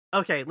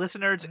 Okay,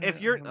 listeners,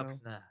 if you're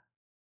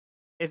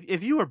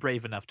if you are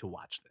brave enough to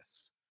watch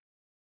this,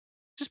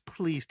 just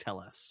please tell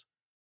us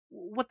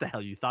what the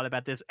hell you thought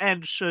about this,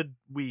 and should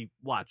we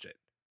watch it?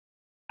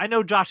 I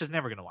know Josh is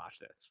never going to watch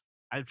this.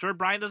 I'm sure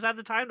Brian doesn't have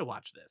the time to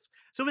watch this.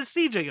 So is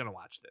CJ going to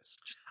watch this?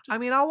 I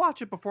mean, I'll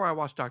watch it before I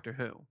watch Doctor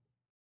Who.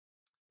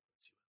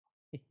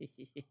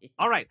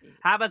 All right.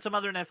 How about some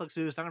other Netflix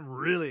news? I'm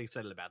really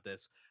excited about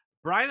this.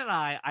 Brian and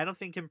I don't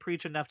think can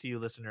preach enough to you,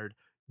 listener.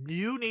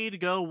 You need to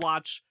go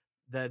watch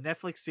the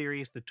Netflix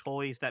series, The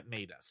Toys That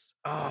Made Us.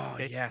 Oh,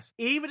 Okay? yes.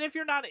 Even if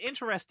you're not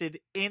interested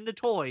in the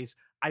toys,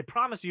 I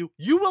promise you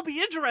will be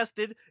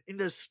interested in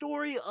the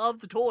story of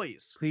the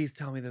toys. Please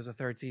tell me there's a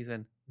 3rd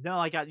season. No,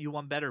 I got you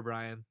one better,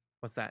 Brian.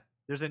 What's that?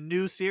 There's a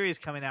new series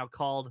coming out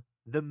called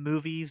The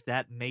Movies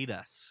That Made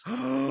Us.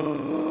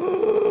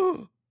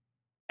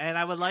 And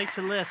I would like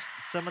to list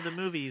some of the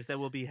movies that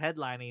will be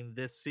headlining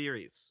this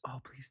series. Oh,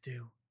 please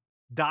do.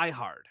 Die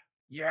Hard.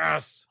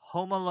 Yes.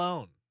 Home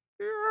Alone.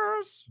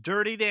 Yes.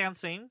 Dirty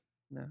Dancing.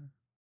 No.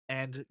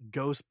 And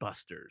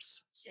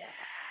Ghostbusters. Yes.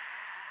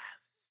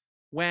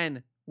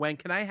 When? When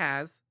can I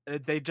has?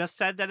 They just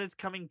said that it's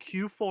coming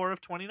Q4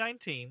 of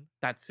 2019.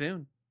 That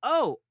soon.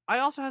 Oh, I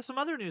also have some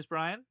other news,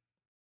 Brian.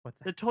 What's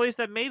that? The Toys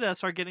That Made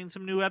Us are getting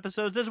some new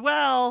episodes as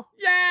well.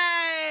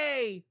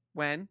 Yay!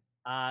 When?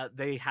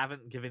 They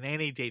haven't given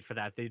any date for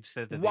that. They just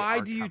said that Why they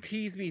are do you coming.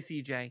 tease me,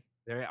 CJ?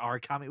 They are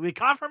coming. With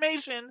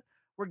confirmation,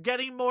 we're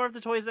getting more of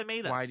the toys that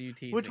made us. Why do you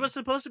tease Which me? was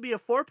supposed to be a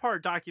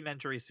 4-part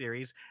documentary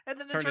series, and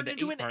then it turned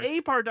into an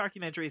 8-part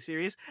documentary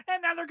series,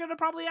 and now they're going to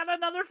probably add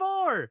another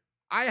 4.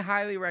 I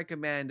highly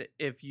recommend,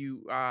 if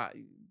you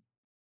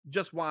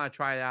just want to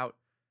try it out,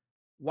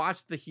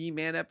 watch the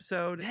He-Man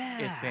episode. Yeah.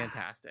 It's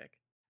fantastic.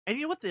 And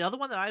you know what? The other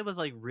one that I was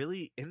like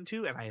really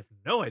into, and I have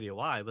no idea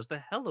why, was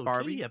the Hello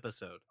Barbie? Kitty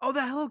episode. Oh,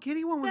 the Hello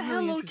Kitty one was The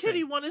really Hello interesting.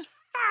 Kitty one is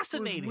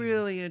fascinating. It was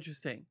really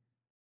interesting.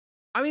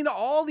 I mean,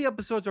 all the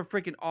episodes are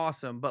freaking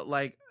awesome, but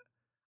like,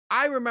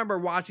 I remember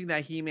watching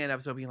that He-Man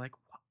episode being like,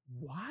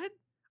 what?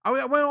 I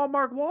went on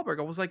Mark Wahlberg.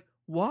 I was like,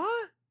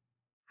 what?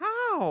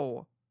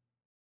 How?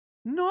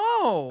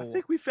 No. I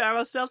think we found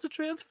ourselves a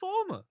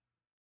Transformer.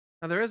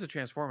 Now, there is a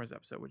Transformers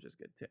episode, which is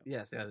good too.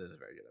 Yes, that is a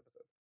very good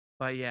episode.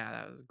 But yeah,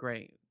 that was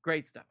great.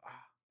 Great stuff. Oh,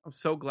 I'm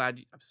so glad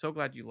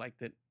you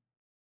liked it.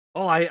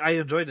 Oh, I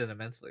enjoyed it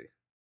immensely.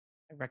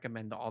 I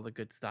recommend all the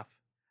good stuff.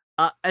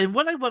 And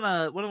what I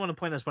wanna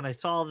point is when I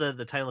saw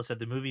the title said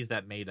the movies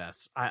that made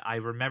us, I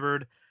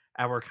remembered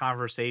our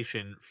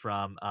conversation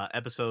from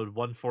episode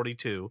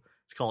 142.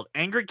 It's called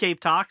Angry Cape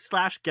Talk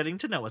 / Getting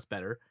to Know Us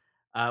Better,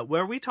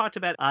 where we talked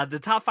about the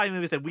top 5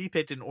 movies that we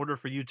picked in order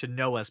for you to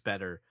know us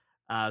better.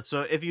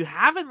 So if you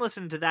haven't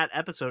listened to that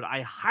episode,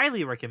 I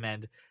highly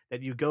recommend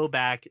that you go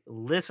back,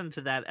 listen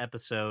to that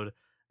episode.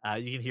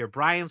 You can hear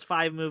Brian's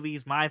 5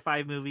 movies, my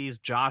 5 movies,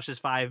 Josh's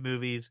 5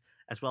 movies,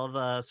 as well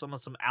as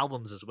some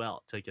albums as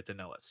well to get to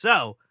know us.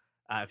 So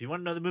if you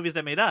want to know the movies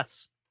that made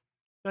us,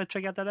 go ahead and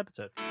check out that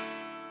episode.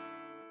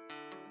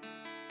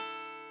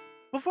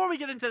 Before we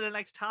get into the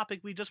next topic,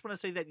 we just want to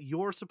say that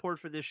your support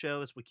for this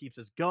show is what keeps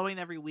us going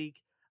every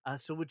week.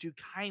 So would you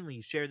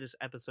kindly share this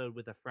episode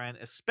with a friend,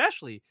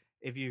 especially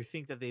if you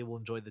think that they will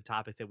enjoy the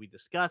topics that we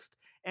discussed.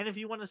 And if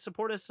you want to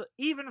support us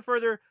even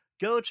further,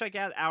 go check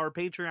out our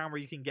Patreon where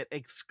you can get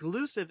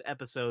exclusive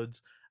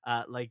episodes.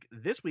 Like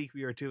this week,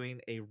 we are doing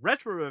a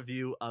retro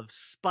review of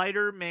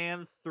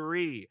Spider-Man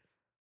 3.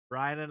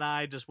 Brian and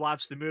I just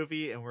watched the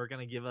movie, and we're going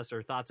to give us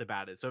our thoughts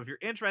about it. So if you're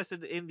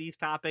interested in these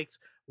topics,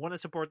 want to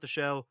support the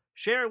show,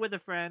 share it with a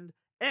friend,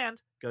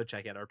 and go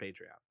check out our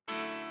Patreon.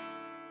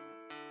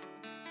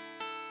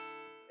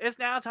 It's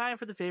now time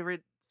for the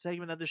favorite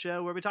segment of the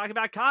show where we talk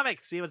about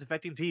comics, see what's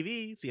affecting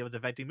TV, see what's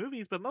affecting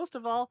movies, but most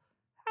of all,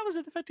 how is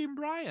it affecting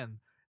Brian?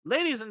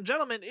 Ladies and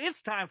gentlemen,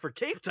 it's time for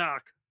Cape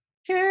Talk.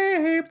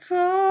 Cape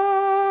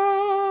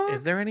Talk!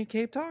 Is there any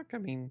Cape Talk? I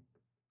mean,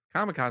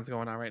 Comic-Con's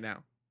going on right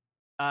now.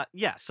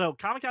 Yeah, so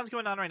Comic-Con's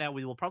going on right now.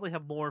 We will probably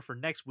have more for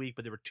next week,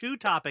 but there were 2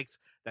 topics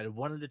that I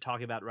wanted to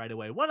talk about right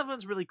away. One of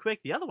them's really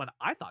quick. The other one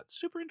I thought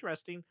super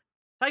interesting.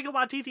 Taika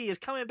Waititi is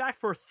coming back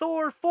for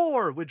Thor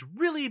 4, which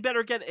really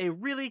better get a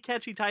really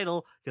catchy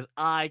title, because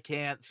I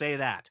can't say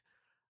that.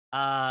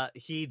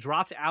 He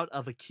dropped out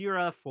of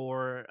Akira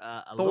for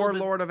Thor,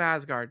 Lord of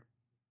Asgard.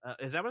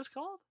 Is that what it's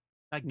called?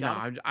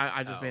 No,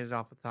 I just made it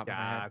off the top of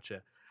my head.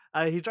 Gotcha.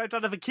 He dropped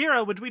out of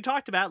Akira, which we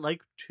talked about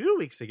like 2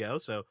 weeks ago,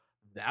 so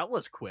that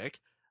was quick.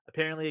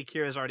 Apparently,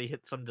 Akira's already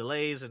hit some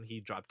delays, and he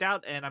dropped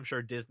out, and I'm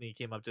sure Disney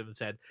came up to him and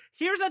said,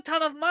 here's a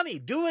ton of money.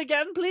 Do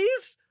again,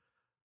 please?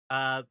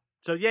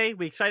 So yay,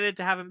 we excited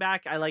to have him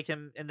back. I like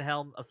him in the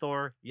helm of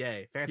Thor.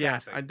 Yay, fantastic.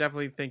 Yes, I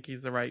definitely think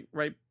he's the right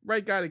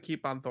guy to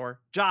keep on Thor.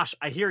 Josh,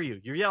 I hear you.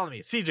 You're yelling at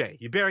me. CJ,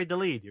 you buried the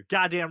lead. You're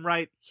goddamn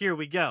right. Here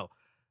we go.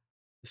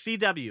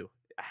 CW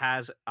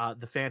has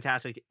the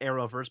fantastic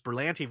Arrowverse,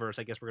 Berlantiverse,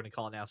 I guess we're going to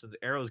call it now since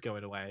Arrow's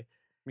going away.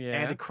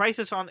 Yeah. And the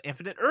Crisis on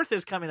Infinite Earth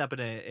is coming up in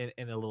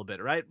a little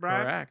bit, right,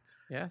 Brian? Correct.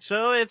 Yeah.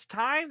 So it's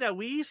time that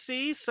we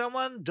see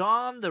someone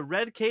don the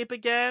red cape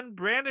again.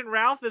 Brandon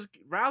Routh is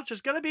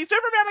just going to be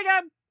Superman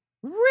again.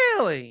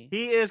 Really?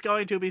 He is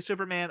going to be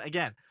Superman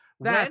again.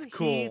 That's when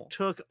cool. He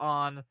took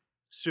on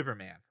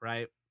Superman,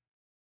 right?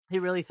 He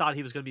really thought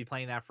he was going to be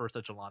playing that for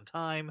such a long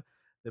time.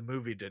 The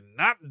movie did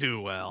not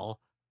do well.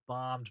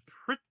 Bombed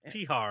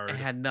pretty hard. It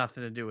had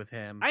nothing to do with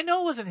him. I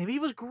know it wasn't him. He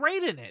was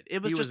great in it.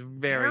 It was just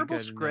very terrible good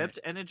in script,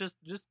 and it just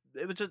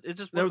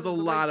there was a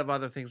lot of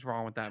other things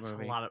wrong with that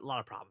movie. A lot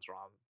of problems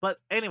wrong. But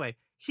anyway,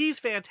 he's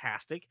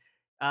fantastic.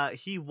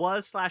 He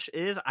was /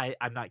 is.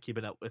 I'm not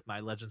keeping up with my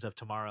Legends of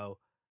Tomorrow.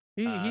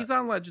 He's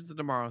on Legends of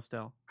Tomorrow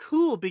still.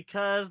 Cool,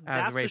 because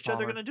that's Ray the show Palmer.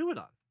 they're going to do it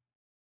on.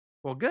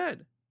 Well,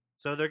 good.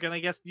 So they're going to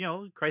guess,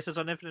 Crisis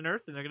on Infinite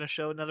Earth, and they're going to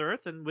show another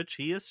Earth in which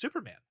he is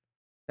Superman.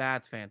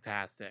 That's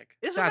fantastic.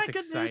 Isn't That's that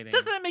good exciting. news?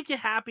 Doesn't that make you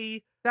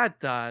happy? That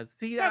does.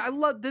 See, I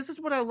love this is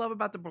what I love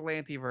about the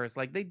Berlantiverse.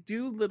 Like they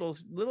do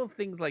little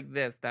things like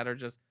this that are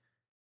just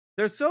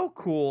they're so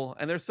cool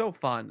and they're so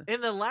fun.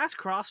 In the last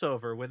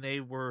crossover, when they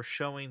were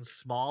showing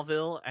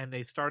Smallville and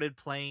they started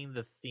playing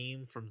the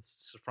theme from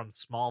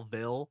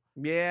Smallville,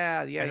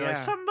 Yeah. like,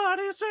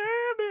 somebody save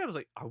me. I was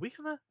like, are we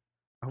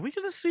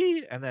gonna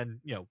see? And then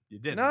you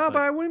didn't. No,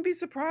 but I wouldn't be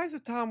surprised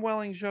if Tom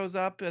Welling shows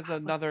up as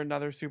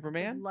another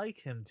Superman. I'd like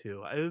him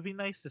to. It would be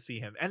nice to see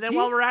him. And then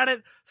while we're at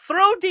it,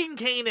 throw Dean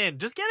Cain in.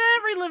 Just get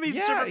every living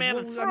Superman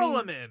and throw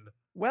him in.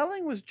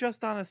 Welling was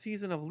just on a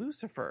season of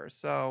Lucifer,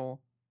 so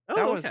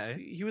Oh, okay.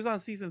 He was on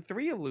season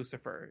 3 of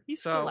Lucifer.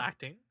 He's still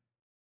acting.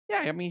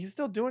 Yeah, I mean, he's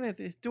still doing it.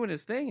 He's doing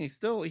his thing.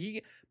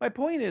 My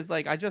point is,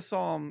 like, I just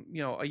saw him,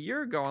 a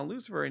year ago on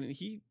Lucifer, and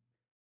he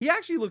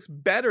actually looks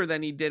better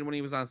than he did when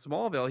he was on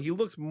Smallville. He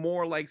looks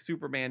more like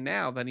Superman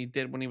now than he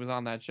did when he was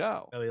on that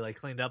show. Oh, he like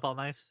cleaned up all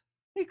nice?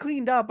 He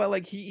cleaned up, but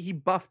like he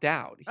buffed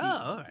out.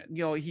 All right.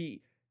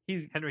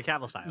 He's Henry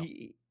Cavill style.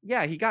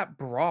 He got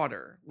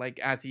broader, like,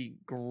 as he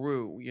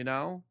grew,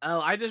 Oh,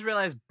 I just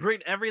realized bring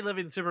every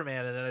living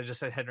Superman, and then I just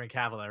said Henry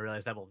Cavill, and I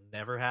realized that will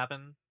never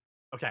happen.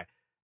 Okay.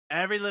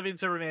 Every living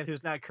Superman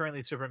who's not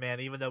currently Superman,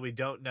 even though we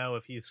don't know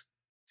if he's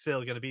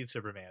still going to be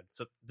Superman.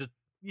 So, just,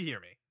 you hear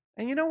me.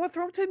 And you know what?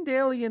 Throw Tim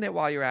Daly in it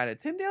while you're at it.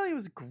 Tim Daly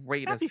was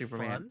great That'd as be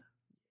Superman. Fun.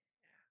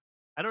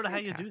 I don't know how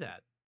you do Fantastic.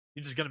 that.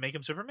 You're just going to make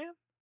him Superman?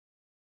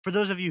 For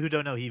those of you who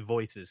don't know, he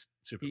voices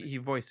Superman. He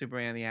voiced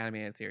Superman in the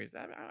animated series.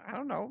 I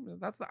don't know.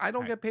 I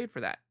don't get paid for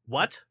that.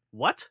 What?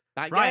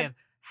 Not Ryan, yet.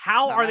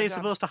 how Not are my they job.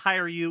 supposed to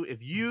hire you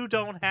if you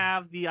don't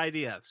have the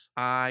ideas?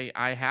 I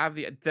have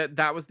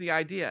that was the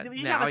idea.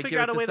 You now gotta I figure give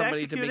out it a to way to somebody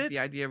to execute make it. the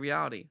idea a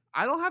reality.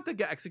 I don't have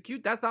to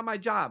execute. That's not my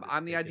job.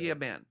 I'm the idea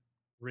Ridiculous.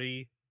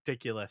 man.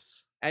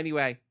 Ridiculous.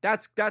 Anyway,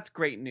 that's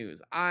great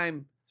news.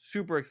 I'm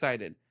super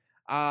excited.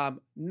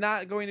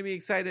 Not going to be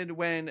excited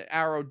when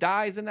Arrow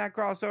dies in that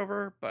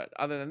crossover, but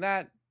other than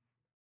that,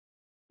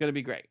 gonna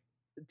be great.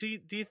 Do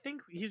you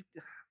think he's?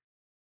 Do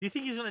you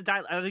think he's gonna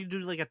die? Are they gonna do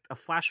like a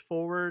flash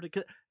forward?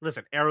 'Cause,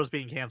 listen, Arrow's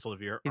being canceled.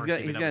 If you're He's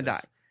gonna die.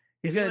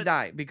 He's gonna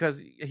die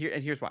because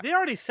here's why. They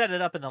already set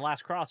it up in the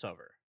last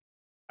crossover.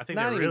 I think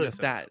Not they're even really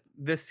just that.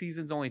 This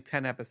season's only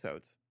 10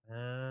 episodes.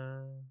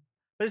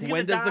 But is he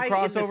When gonna does the die in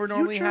crossover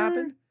normally future?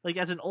 happen? Like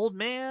as an old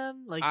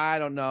man? Like I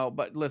don't know,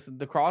 but listen,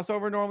 the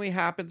crossover normally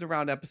happens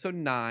around episode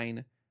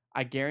 9.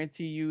 I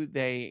guarantee you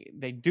they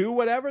do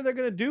whatever they're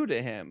gonna do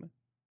to him,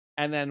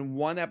 and then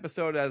one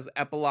episode as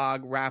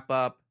epilogue, wrap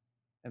up,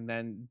 and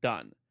then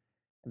done.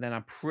 And then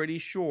I'm pretty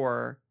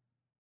sure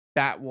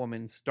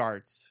Batwoman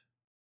starts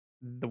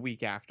the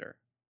week after.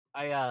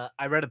 I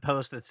read a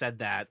post that said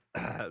that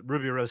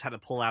Ruby Rose had to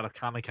pull out of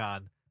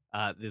Comic-Con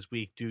this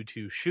week due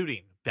to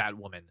shooting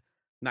Batwoman.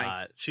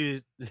 Nice.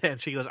 She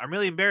goes, I'm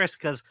really embarrassed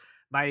because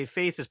my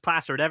face is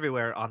plastered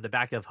everywhere on the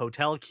back of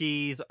hotel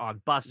keys,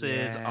 on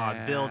buses, on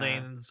Yeah.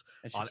 buildings,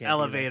 And she on can't be there.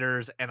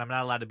 elevators, and I'm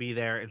not allowed to be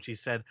there. And she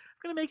said, I'm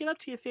gonna make it up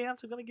to you,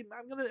 fans. I'm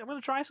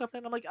gonna try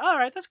something. I'm like, all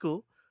right, that's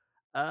cool.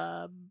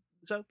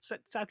 So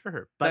sad for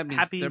her, but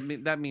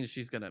that means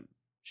she's gonna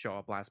show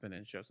up last minute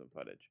and show some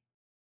footage.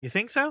 You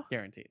think so?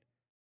 Guaranteed.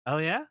 Oh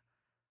yeah,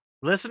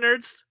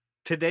 listeners.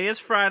 Today is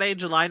Friday,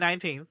 July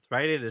 19th,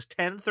 right? It is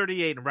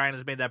 10:38, and Brian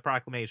has made that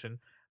proclamation.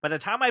 By the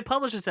time I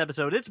publish this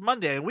episode, it's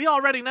Monday, and we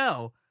already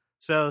know.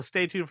 So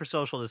stay tuned for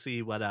social to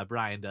see what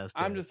Brian does.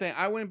 I'm just saying,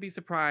 I wouldn't be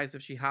surprised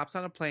if she hops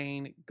on a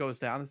plane, goes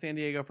down to San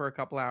Diego for a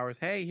couple hours.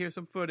 Hey, here's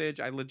some footage.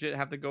 I legit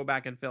have to go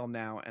back and film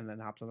now, and then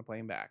hops on a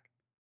plane back.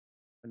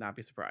 Would not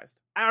be surprised.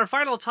 Our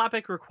final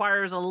topic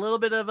requires a little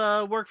bit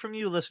of work from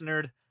you,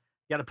 listener. You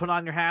got to put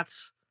on your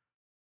hats,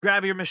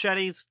 grab your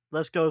machetes.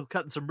 Let's go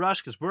cutting some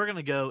brush because we're going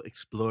to go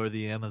explore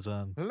the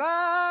Amazon.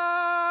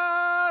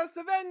 La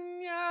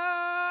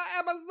Savannah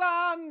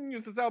Amazon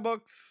used to sell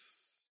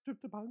books.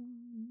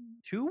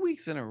 2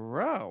 weeks in a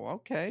row.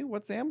 Okay,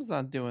 what's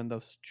Amazon doing,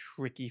 those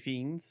tricky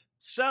fiends?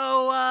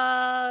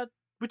 So,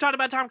 we talked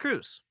about Tom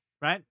Cruise,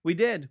 right? We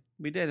did,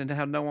 and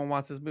how no one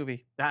wants this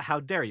movie. How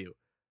dare you?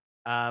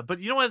 But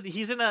you know what?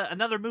 He's in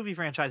another movie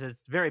franchise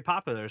that's very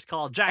popular. It's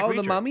called Jack Reacher.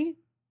 The Mummy?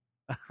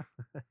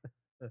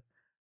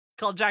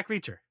 Called Jack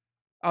Reacher.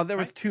 Oh, there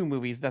was 2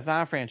 movies. That's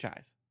not a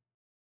franchise.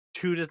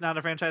 2 does not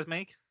a franchise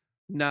make?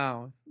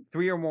 No,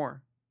 3 or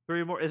more.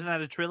 3 or more? Isn't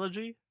that a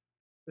trilogy?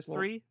 There's Well,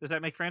 3? Does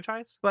that make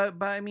franchise?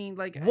 But I mean,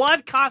 like,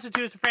 What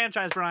constitutes a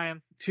franchise,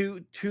 Brian?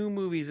 two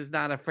movies is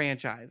not a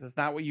franchise. It's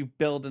not what you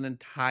build an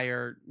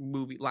entire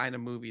line of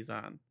movies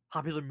on.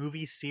 Popular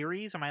movie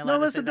series? Am I allowed No, to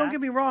say listen, don't that?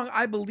 get me wrong.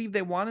 I believe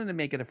they wanted to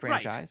make it a Right.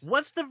 franchise.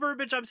 What's the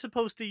verbiage I'm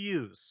supposed to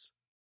use?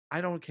 I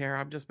don't care.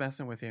 I'm just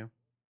messing with you.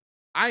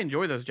 I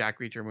enjoy those Jack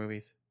Reacher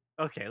movies.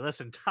 Okay,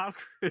 listen. Tom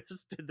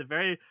Cruise did the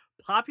very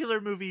popular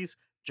movies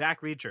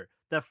Jack Reacher.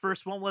 The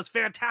first one was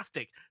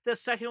fantastic. The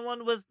second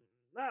one was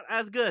not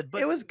as good,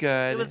 but It was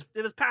good.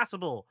 It was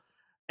passable.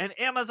 And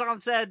Amazon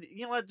said,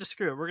 you know what, just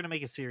screw it. We're going to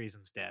make a series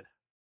instead.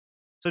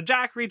 So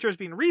Jack Reacher is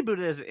being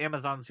rebooted as an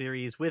Amazon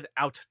series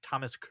without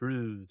Thomas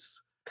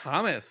Cruise.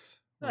 Thomas.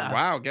 Yeah.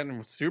 Wow,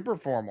 getting super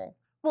formal.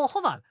 Well,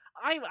 hold on.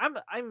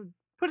 I'm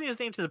putting his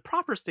name to the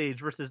proper stage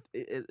versus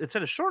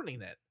instead of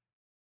shortening it.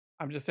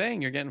 I'm just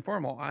saying you're getting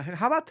formal.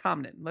 How about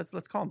Tomnin? Let's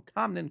call him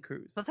Tomnin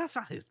Cruise. But that's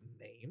not his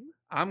name.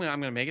 I'm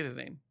gonna make it his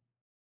name.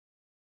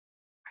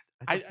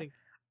 I don't think.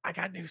 I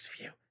got news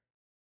for you.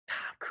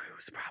 Tom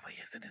Cruise probably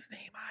isn't his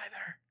name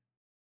either.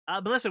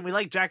 But listen, we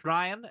like Jack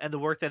Ryan and the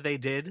work that they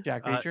did.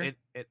 Jack Reacher?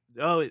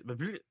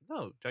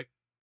 Jack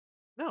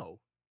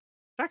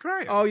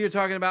Ryan. Oh, you're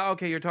talking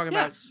about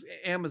Yes.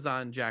 about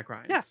Amazon Jack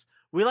Ryan. Yes,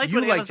 we like You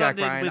what like Amazon Jack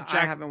did Ryan. with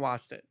Jack. I haven't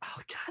watched it. Oh,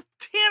 god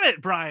damn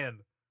it, Brian!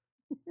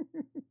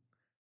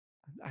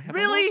 I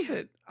haven't Really? watched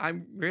it.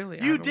 I'm really.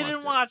 I You haven't didn't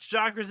watched watch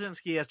John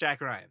Krasinski as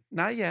Jack Ryan? it.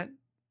 Not yet.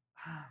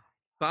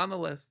 It's on the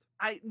list.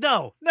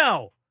 No.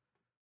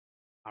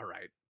 All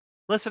right,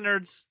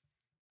 listeners,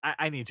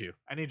 I need you.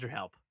 I need your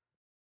help.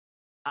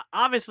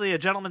 Obviously, a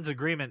gentleman's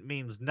agreement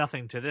means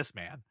nothing to this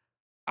man.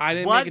 I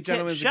didn't What make a can-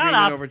 gentleman's shut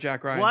agreement up. over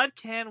Jack Ryan. What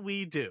can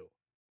we do,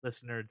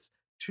 listeners,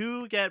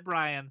 to get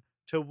Brian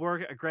to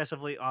work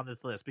aggressively on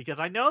this list? Because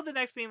I know the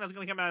next thing that's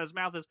going to come out of his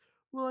mouth is,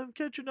 well, I'm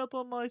catching up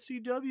on my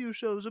CW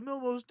shows. I'm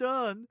almost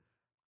done.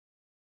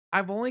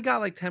 I've only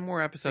got like 10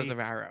 more episodes See? of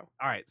Arrow.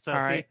 All right. So, All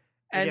see, right.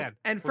 And again,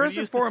 and we're gonna first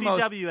and use the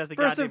foremost, CW as the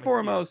goddamn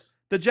excuse.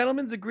 the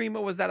gentleman's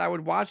agreement was that I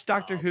would watch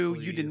Doctor Oh, Who.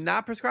 You did please.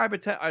 not prescribe a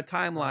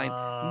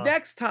timeline. Next.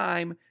 Next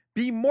time,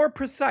 be more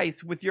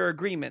precise with your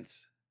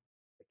agreements.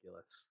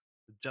 Ridiculous.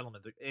 The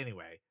gentleman's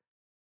anyway.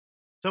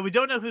 So we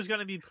don't know who's going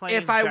to be playing.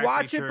 If I Jack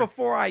watch Reacher. it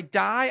before I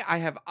die, I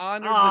have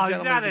honored the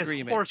that gentleman's is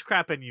agreement. horse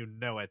crap, and you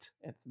know it.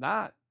 It's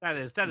not. That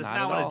is Not not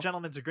at what all. a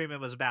gentleman's agreement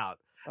was about.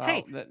 Well,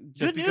 Hey, just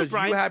Good because news,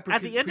 Brian. you had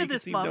At the end of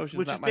this preconceived month, notions,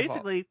 which not is my fault.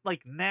 basically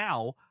like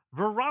now,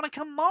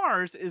 Veronica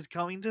Mars is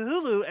coming to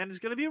Hulu and is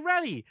going to be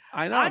ready.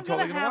 I know. I'm I'm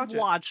totally gonna gonna have watch it.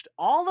 watched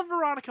all of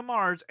Veronica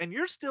Mars, and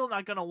you're still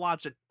not going to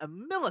watch a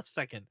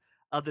millisecond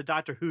of the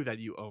Doctor Who that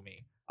you owe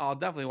me. I'll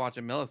definitely watch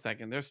a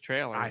millisecond. There's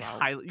trailers.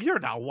 You're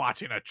not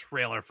watching a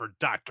trailer for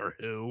Doctor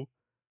Who.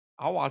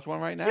 I'll watch one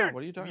right now. You're-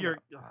 What are you talking you're-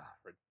 about?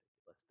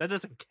 Ridiculous. That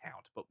doesn't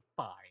count, but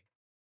fine.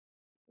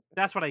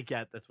 That's what I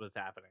get. That's what's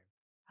happening.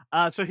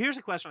 So here's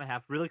a question I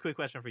have. Really quick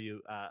question for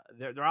you.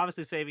 They're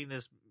obviously saving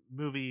this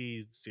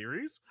movie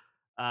series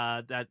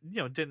that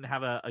didn't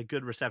have a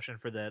good reception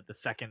for the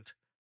second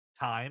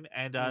time,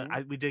 and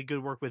we did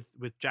good work with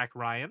Jack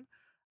Ryan.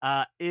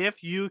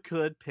 If you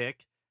could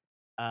pick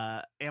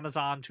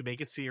Amazon to make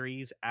a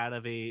series out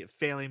of a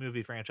failing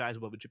movie franchise,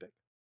 what would you pick?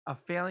 A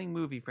failing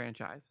movie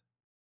franchise.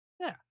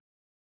 Yeah.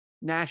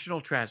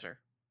 National Treasure.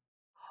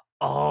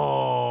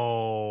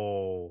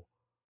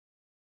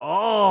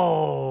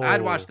 Oh.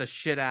 I'd watch the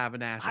shit out of a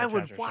National I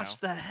Treasure would watch show.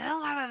 the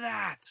hell out of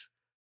that.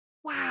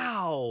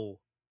 Wow.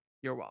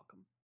 You're welcome.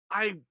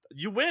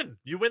 You win.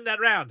 You win that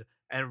round.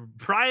 And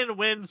Brian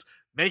wins.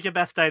 Make a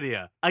best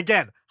idea.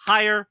 Again,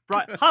 hire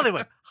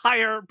Hollywood.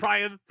 Hire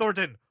Brian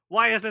Thornton.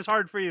 Why is this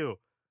hard for you?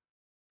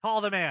 Call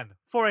the man.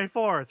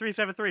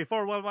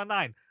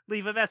 484-373-4119.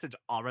 Leave a message.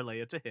 I'll relay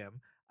it to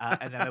him.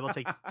 And then I will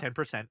take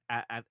 10%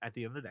 at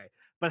the end of the day.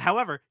 But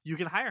however, you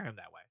can hire him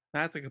that way.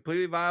 That's a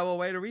completely viable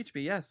way to reach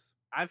me. Yes.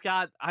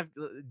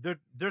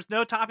 There's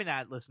no topping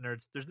that,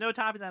 listeners. There's no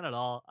topping that at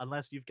all,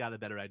 unless you've got a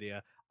better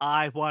idea.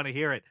 I want to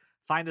hear it.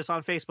 Find us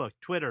on Facebook,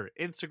 Twitter,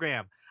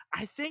 Instagram.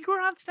 I think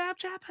we're on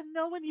Snapchat, but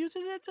no one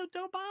uses it, so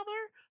don't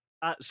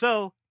bother.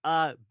 So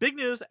big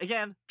news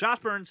again. Josh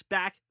Burns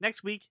back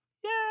next week.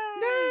 Yay!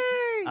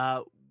 Yay!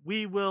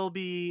 We will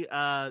be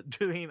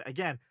doing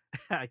again.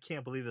 I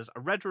can't believe this.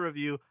 A retro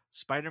review,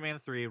 Spider-Man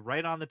 3,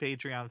 right on the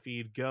Patreon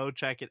feed. Go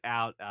check it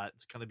out.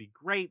 It's going to be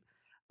great.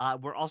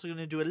 We're also going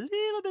to do a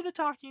little bit of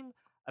talking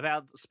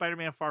about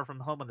Spider-Man Far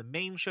From Home on the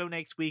main show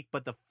next week,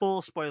 but the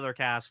full spoiler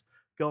cast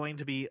going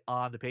to be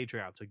on the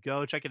Patreon. So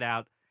go check it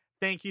out.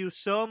 Thank you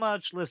so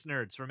much,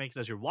 listeners, for making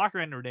us your walk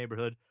around your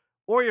neighborhood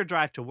or your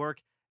drive to work.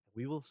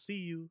 We will see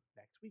you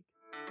next week.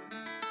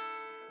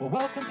 Well,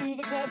 welcome to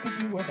the club,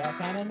 because you are that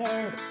kind of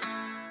nerd.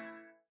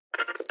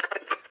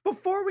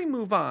 Before we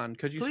move on,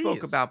 because you spoke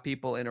Please. about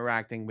people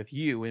interacting with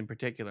you in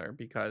particular,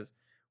 because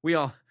we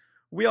all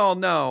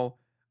know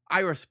I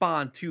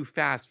respond too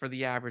fast for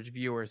the average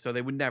viewer, so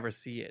they would never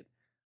see it.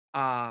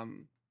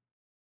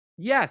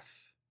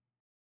 Yes,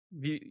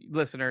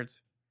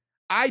 listeners,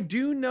 I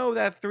do know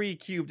that 3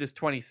 cubed is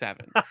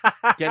 27.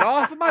 Get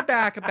off of my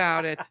back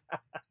about it.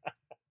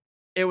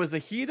 It was a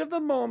heat of the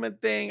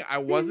moment thing. I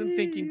wasn't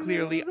thinking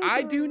clearly.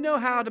 I do know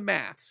how to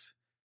maths.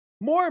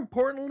 More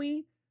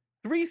importantly,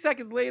 3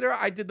 seconds later,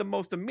 I did the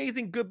most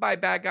amazing goodbye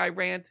bad guy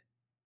rant,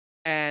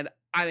 and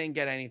I didn't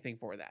get anything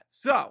for that.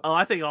 So, Oh,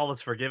 I think all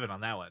was forgiven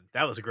on that one.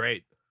 That was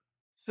great.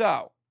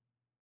 so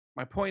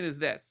my point is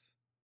this.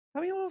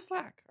 Cut me a little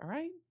slack, all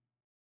right?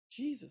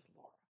 Jesus,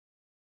 Laura.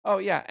 Oh,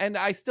 yeah, and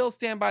I still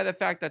stand by the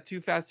fact that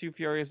Too Fast, Too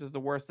Furious is the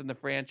worst in the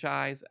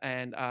franchise,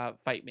 and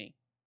fight me.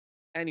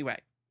 Anyway,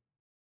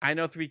 I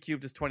know 3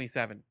 cubed is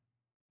 27.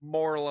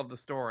 Moral of the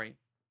story.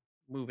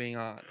 Moving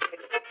on.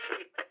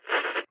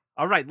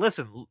 All right,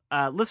 listen,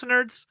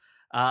 listeners,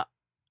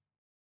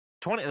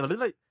 20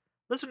 listeners.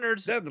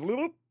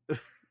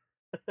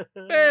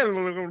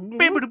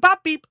 Beep,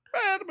 bop, beep.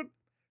 Not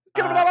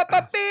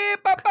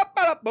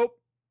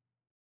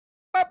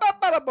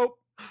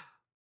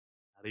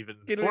even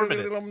 4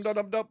 minutes.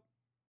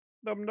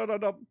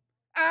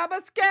 I'm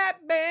a scat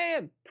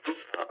man.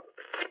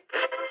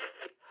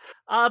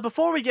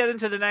 Before we get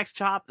into the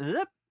next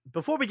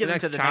before we get The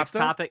into next the next chopper?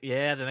 topic,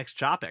 the next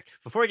topic.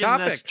 Before we get into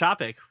the Topic. next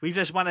topic, we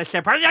just want to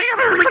say